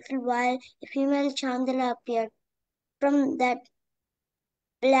a little while, a female Chandala appeared from that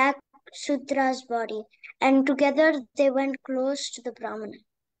black Sudra's body, and together they went close to the Brahmana.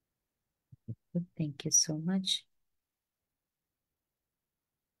 Good. Thank you so much.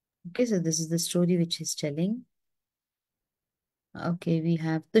 Okay, so this is the story which he's telling. Okay, we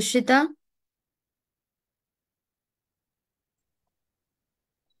have Tushita.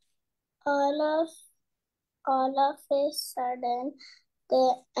 All of a sudden, they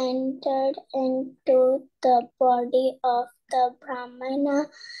entered into the body of the Brahmana.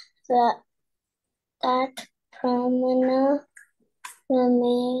 That Brahmana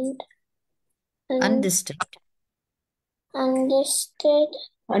remained Undisturbed. undisturbed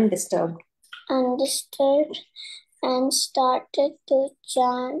and started to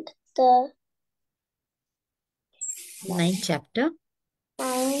chant the 9th chapter.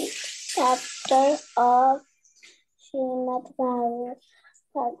 9th chapter of Srimad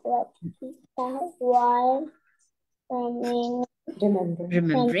Bhagavad Gita while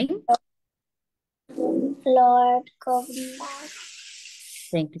Remembering. Lord Govinda.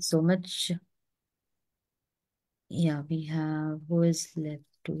 Thank you so much. Yeah, we have, who is left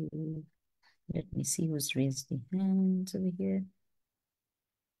to, let me see who's raised the hands over here.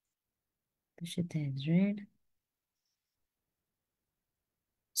 Tushita has read.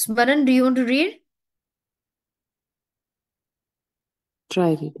 Smaran, do you want to read?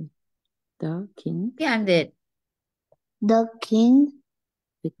 Try reading. The king. Yeah, I'm there. The king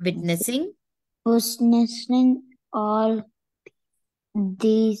Witnessing all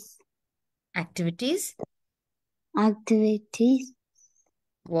these activities activities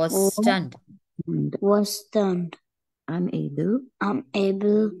was stunned. Unable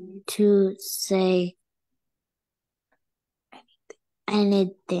to say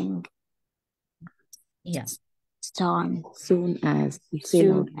anything. Yeah. Soon as.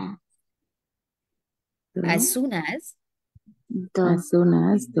 As soon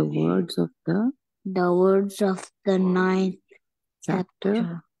as the words of the 9th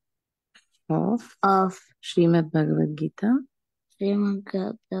chapter of Srimad Bhagavad Gita.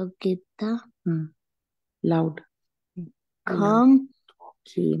 Loud.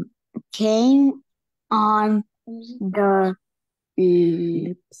 Came on the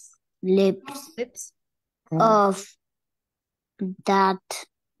lips of that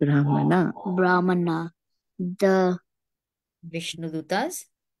Brahmana. The Vishnudutas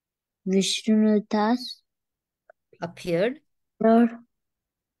appeared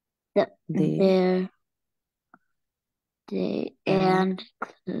there and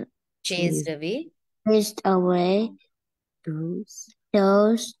chased away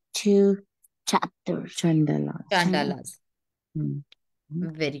those two chapters. Chandalas.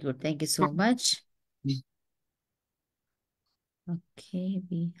 Very good. Thank you so much. Okay,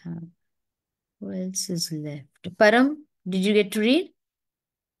 we have, who else is left? Param, did you get to read?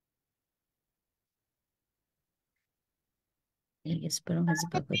 Yes, Param has a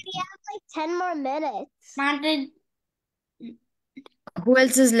Bhagavad We Gita. have like 10 more minutes. Who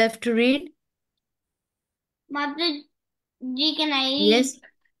else is left to read? Mataji, can I read? Yes.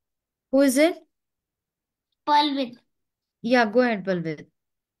 Who is it? Palvit. Yeah, go ahead, Palvit.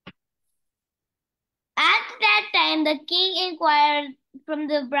 At that time, the king inquired from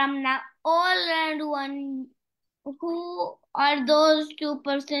the Brahmana all around one, who are those two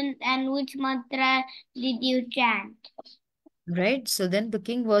persons and which mantra did you chant? Right. So then the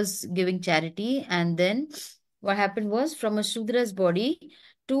king was giving charity, and then what happened was, from a Shudra's body,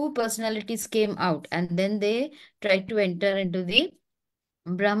 two personalities came out, and then they tried to enter into the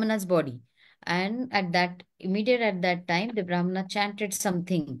Brahmana's body. And at that time, the Brahmana chanted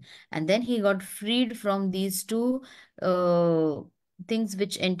something, and then he got freed from these two things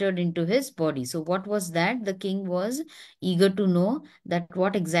which entered into his body. So what was that? The king was eager to know that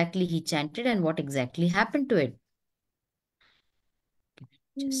what exactly he chanted and what exactly happened to it.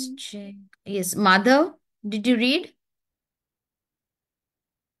 Just check. Yes, Madhav, did you read?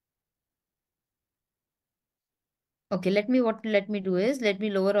 Okay, let me do is, let me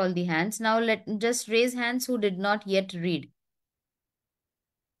lower all the hands. Now just raise hands who did not yet read.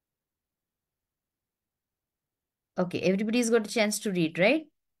 Okay, everybody's got a chance to read, right?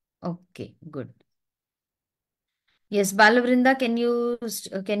 Okay, good. Yes, Balavrinda, can you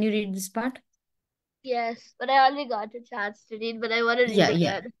read this part? Yes, but I only got a chance to read, but I want to read Yeah.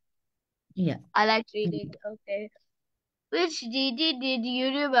 again. Yeah. I like reading. Okay. Which deity did you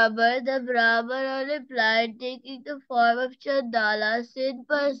remember? The Brahmana replied, taking the form of Chandala, sin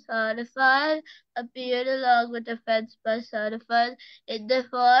personified, appeared along with offense personified in the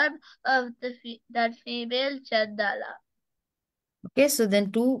form of that female Chandala. Okay, so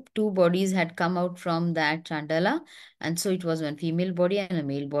then two bodies had come out from that Chandala, and so it was one female body and a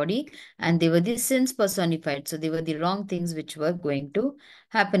male body, and they were the sins personified. So they were the wrong things which were going to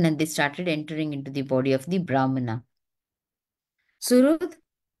happen, and they started entering into the body of the Brahmana. Surud,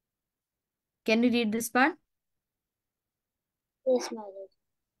 can you read this part? Yes, Mother.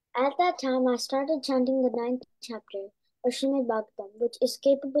 At that time, I started chanting the 9th chapter of Srimad Bhagavatam, which is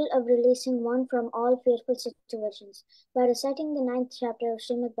capable of releasing one from all fearful situations. By reciting the 9th chapter of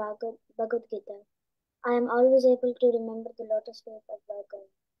Srimad Bhagavad Gita, I am always able to remember the lotus feet of Bhagavan.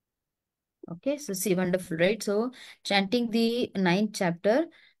 Okay, so see, wonderful, right? So chanting the 9th chapter,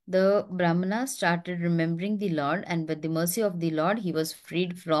 the Brahmana started remembering the Lord, and with the mercy of the Lord, he was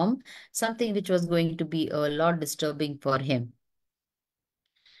freed from something which was going to be a lot disturbing for him.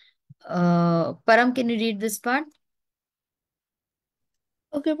 Param, can you read this part?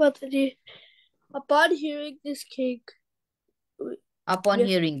 Okay, Mataji. Upon hearing this king, Upon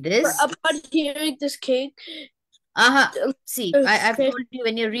hearing this, see, I've okay. told you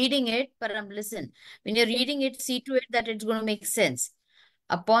when you're reading it, Param, listen. When you're reading it, see to it that it's going to make sense.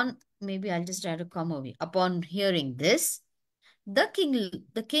 Maybe I'll just try to come over. Upon hearing this, the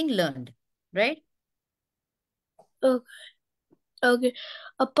king learned, right? Okay.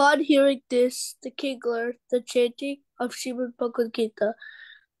 Upon hearing this, the king learned the chanting of Srimad Bhagavad Gita,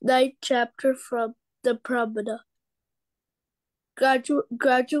 9th chapter from the Brahmana.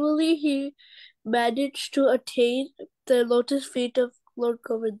 Gradually, he managed to attain the lotus feet of Lord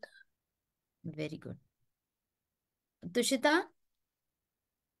Govinda. Very good. Tushita?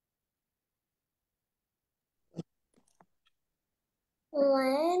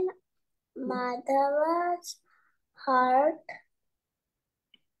 When Madhava's heard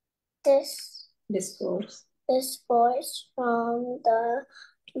this discourse from the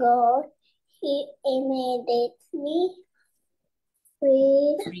god, he immediately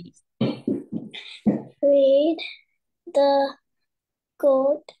freed the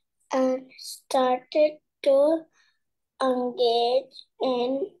goat and started to engage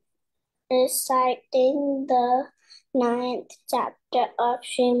in reciting the 9th chapter of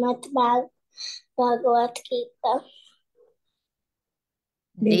Srimad Bhagavad Gita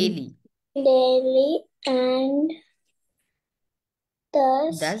Daily. And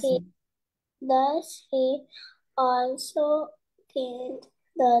thus he also gained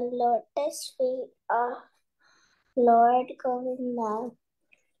the lotus feet of Lord Govinda.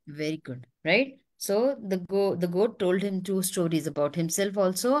 Very good, right? So the goat told him two stories about himself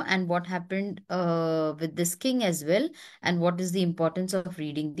also, and what happened with this king as well, and what is the importance of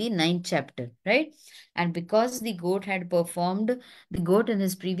reading the 9th chapter, right? And because the goat in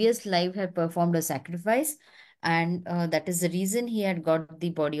his previous life had performed a sacrifice, and that is the reason he had got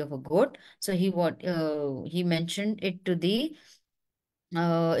the body of a goat. So he mentioned it to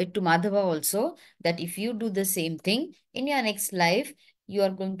Madhava also, that if you do the same thing in your next life, you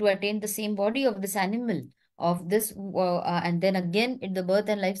are going to attain the same body of this animal, and then again, the birth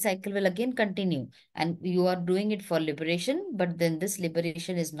and life cycle will again continue, and you are doing it for liberation, but then this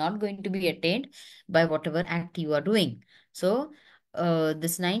liberation is not going to be attained by whatever act you are doing. So,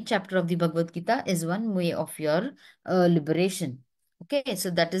 this 9th chapter of the Bhagavad Gita is one way of your liberation. Okay, so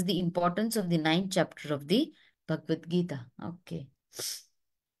that is the importance of the 9th chapter of the Bhagavad Gita. Okay.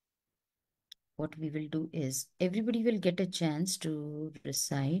 What we will do is everybody will get a chance to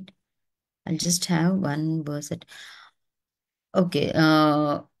recite. I'll just have one verse at. Okay.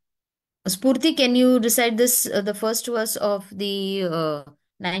 Spurti, can you recite this, the first verse of the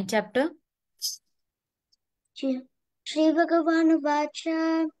 9th chapter? Shri Bhagavan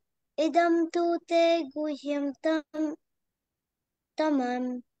Vacha Idam tu te guhyam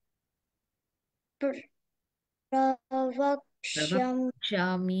tamam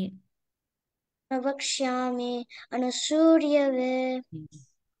Pravakshyami anusuryave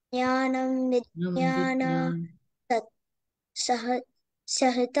jnanam vijnana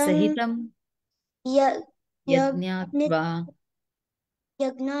sahitam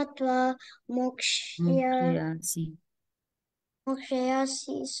yajnatva mokshayasi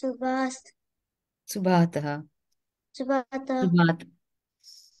subhataha. Subhata.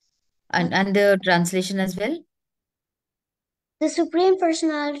 And the translation as well? The Supreme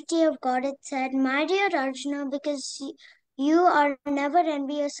Personality of Godhead said, My dear Arjuna, because you are never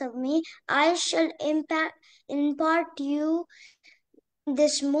envious of me, I shall impart you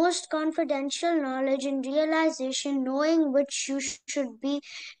this most confidential knowledge and realization, knowing which you should be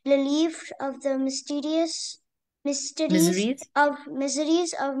relieved of the Miseries. miseries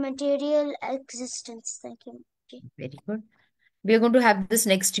of material existence. Thank you. Very good. We are going to have this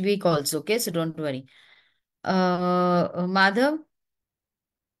next week also, okay? So don't worry. Madhav?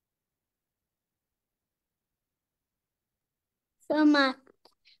 So,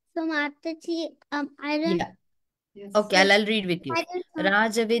 Mataji, I don't. Yeah. Okay, I'll read with you. I don't know.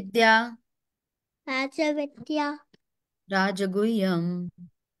 Rajavidya, Rajavidya, Rajaguhyam.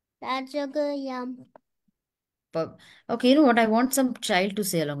 Rajagayam. Okay, you know what? I want some child to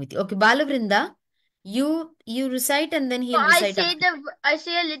say along with you. Okay, Balavrinda, you recite and then So he'll recite after. I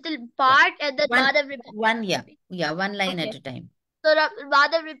say a little part and then Madhav repeats. One line at Okay. a time. So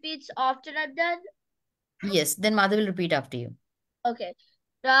Madhav repeats after I'm done. Yes, then Madhav will repeat after you. Okay.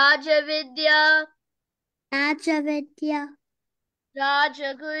 Rajavidya, Rajavidya,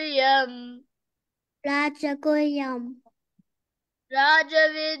 Rajaguhyam, Rajagayam.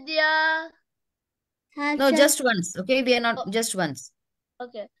 Rajavidya. No, just once. Okay, we are not just once.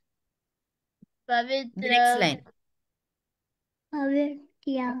 Okay. The next Pavitram, line.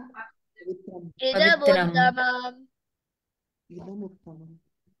 Pavitya. Idam Pavitram. Uttamam,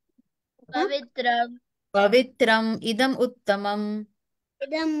 Pavitram, Pavitram idam uttamam.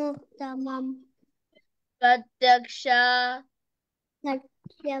 Idam uttamam. Pratyaksha,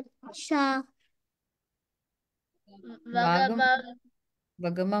 Pratyaksha. Vagamam,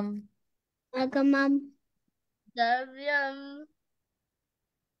 Vagamam. Agamam. Davyam,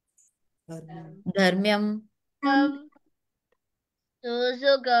 Dharmyam.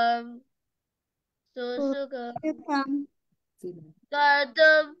 Susugam, Susugam, Sukam.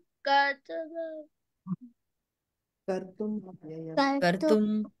 Kartum, Kartumam, Kartum.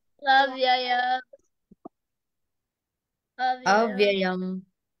 Avyayam, Avyayam.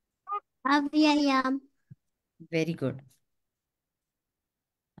 Avyayam. Very good.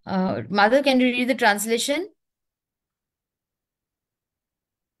 Mother, can you read the translation?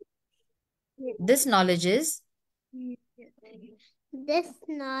 This knowledge is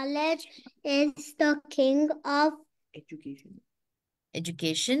the king of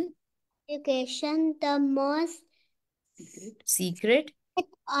education, the most secret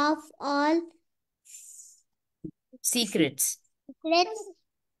of all secrets, it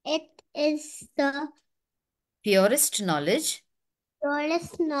is the purest knowledge,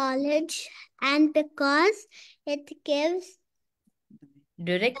 and because it gives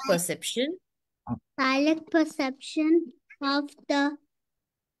direct perception, direct perception of the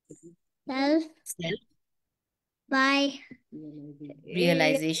self by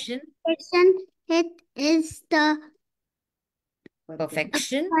realization, it is the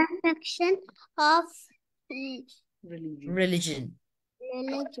perfection of religion.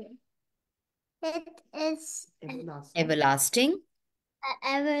 It is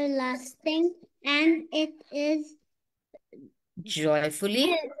Everlasting, and it is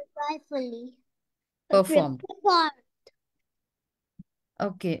joyfully performed.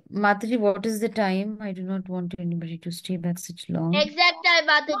 Okay, Mataji, what is the time? I do not want anybody to stay back such long. Exact time,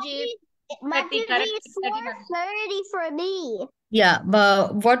 Mataji. Mataji, it's 4:30 for me. Yeah,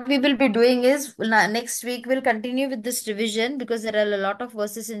 but what we will be doing is next week we'll continue with this revision because there are a lot of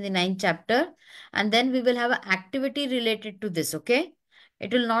verses in the 9th chapter, and then we will have an activity related to this. Okay,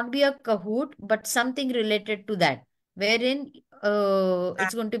 it will not be a Kahoot, but something related to that, wherein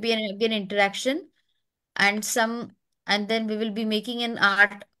it's going to be an interaction and then we will be making an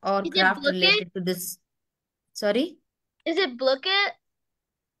art or craft related to this. Sorry? Is it book it?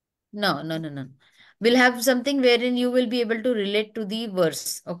 No. We'll have something wherein you will be able to relate to the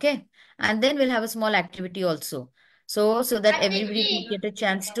verse, okay? And then we'll have a small activity also. So that everybody will get a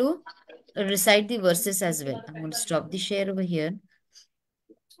chance to recite the verses as well. I'm going to stop the share over here.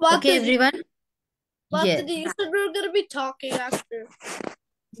 Okay, everyone? Yes. You said we were going to be talking after.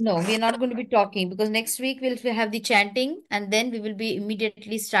 No, we're not going to be talking because next week we'll have the chanting and then we will be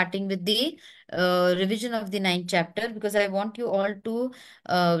immediately starting with the revision of the 9th chapter because I want you all to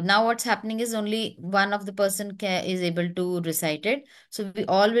now what's happening is only one of the person is able to recite it. So we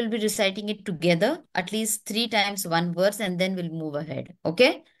all will be reciting it together at least 3 times one verse and then we'll move ahead.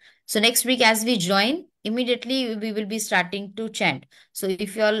 Okay. So next week as we join, immediately we will be starting to chant. So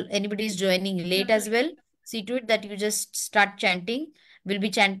if anybody is joining late as well, see to it that you just start chanting. We'll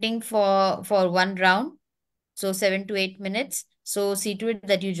be chanting for one round, so 7 to 8 minutes. So see to it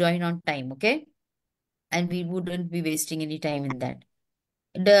that you join on time, okay? And we wouldn't be wasting any time in that.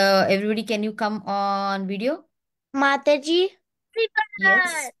 Everybody, can you come on video? Mataji?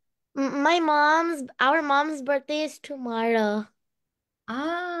 Yes. Our mom's birthday is tomorrow.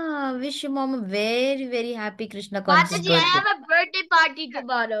 Wish your mom a very, very happy Krishna conscious Mataji, I birthday. have a birthday party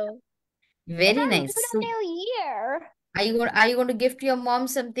tomorrow. Very It's nice. So, New Year. are you going to gift your mom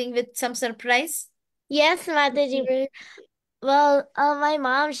something with some surprise? Yes, Mataji. Well, my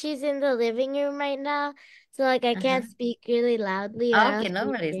mom, she's in the living room right now, so like I can't speak really loudly or Okay, else no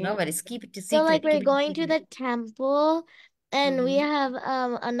we worries, no hear. worries. Keep it a So like secret. we're Keep it a going to secret. the temple and we Mm-hmm.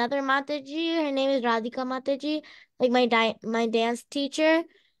 have another Mataji. Her name is Radhika Mataji, like my dance teacher.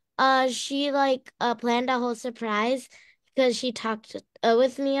 She like planned a whole surprise because she talked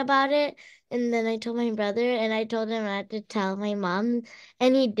with me about it, and then I told my brother and I told him not to tell my mom,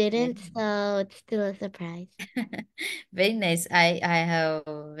 and he didn't, so it's still a surprise. Very nice. I have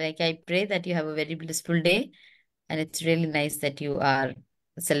like I pray that you have a very blissful day, and it's really nice that you are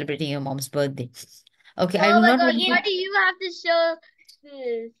celebrating your mom's birthday. Okay, I Oh do my not God, want to. Mataji, you have to show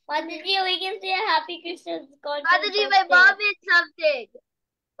this. Mataji, we can say a happy Christmas Mataji, my mom made something.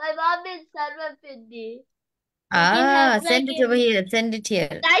 My mom made sarva pindi. Send it over here. Send it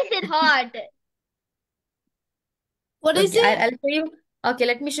here. Nice and hot. What is Okay, it? I'll show you. Okay,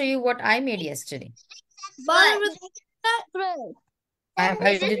 let me show you what I made yesterday. Balaram, I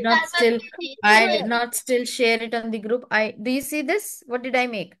This did is not sarva still pindi. I did not still share it on the group. Do you see this? What did I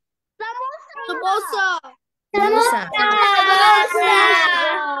make? samosa. Samosa.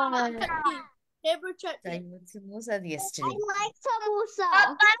 Paper So I chutney. made samosa yesterday. like samosa.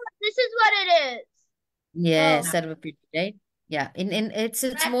 This is what it is. Yes, Sarvapiti, right? Yeah. In it's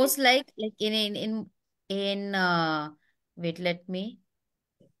most like in wait, let me.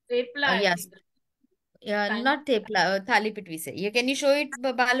 Yes. Not tepla, thalipit we say. Can you show it,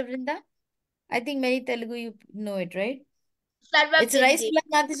 Balavrinda? I think many Telugu you know it, right? Sarva It's rice pindi.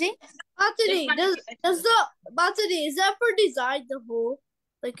 flour, Mataji. Mataji, Mataji, is that for design the hole?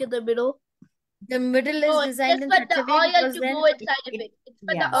 Like in the middle? The middle is No, it's designed just in for such the a way oil because to then go inside of it. It's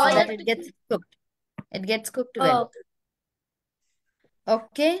for the so oil that to it gets cooked. It gets cooked Oh. well.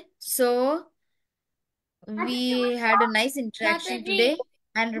 Okay, so we had a nice interaction today.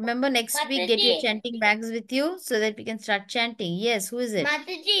 And remember, next week, get your chanting bags with you so that we can start chanting. Yes, who is it?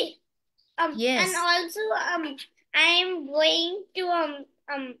 Mataji, Yes. and also I'm going to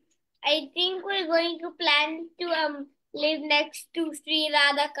I think we're going to plan to live next to Sri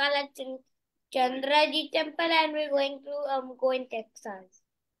Radha Kala Chandraji temple, and we're going to go in Texas.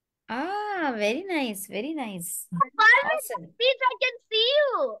 Very nice, very nice. Awesome. Please, I can see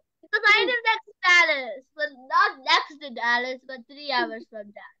you. Because I live next to Dallas. But not next to Dallas, but 3 hours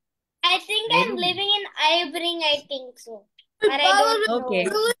from Dallas. I think Very I'm nice. living in Ibring, I think so. But But I don't know. Okay.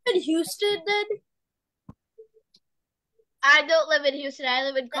 you live in Houston then? I don't live in Houston. I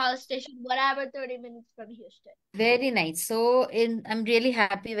live in College Station, 1 hour, 30 minutes from Houston. Very nice. So I'm really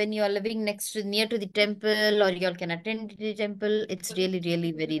happy when you're living near to the temple or y'all can attend the temple. It's really,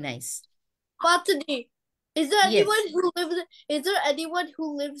 really very nice. Mataji, is there Yes. anyone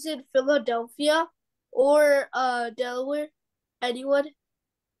who lives in Philadelphia or Delaware? Anyone?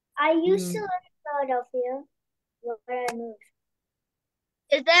 I used to live in Philadelphia, where I moved.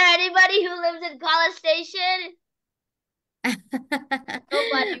 Is there anybody who lives in College Station?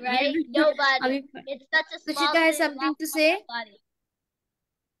 Nobody, right? Nobody. It's such a small Tushita has city. something to say.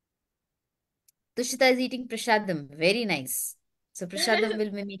 Tushita is eating prashadam. Very nice. So prashadam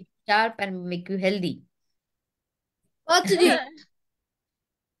will make you sharp and make you healthy. Mataji,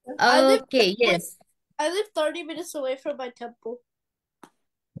 Okay, yes. I live 30 minutes away from my temple.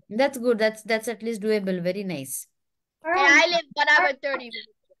 That's good. That's at least doable. Very nice. And I live 1 hour, 30 minutes.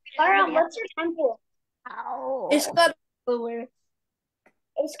 What's your temple? It's got Delaware.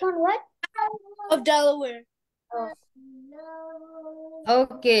 It's called what? Of Delaware.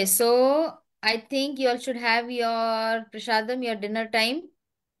 Okay, so I think you all should have your prashadam, your dinner time.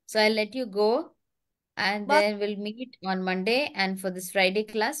 So I'll let you go, and then we'll meet on Monday. And for this Friday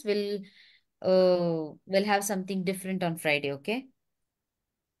class, we'll have something different on Friday. Okay.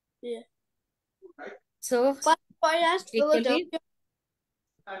 Yeah. So But I asked take your leave. Philadelphia.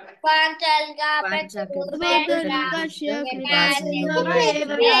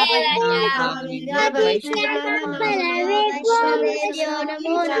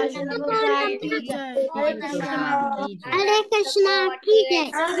 Hare Krishna ki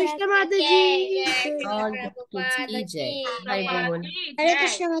jai. Krishna Mataji. All the kids ki jai. Bye, Bol. Hare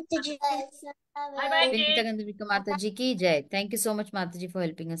Krishna Mataji. Vinita Gandharika Mataji ki jai. Thank you so much, Mataji, for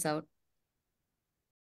helping us out.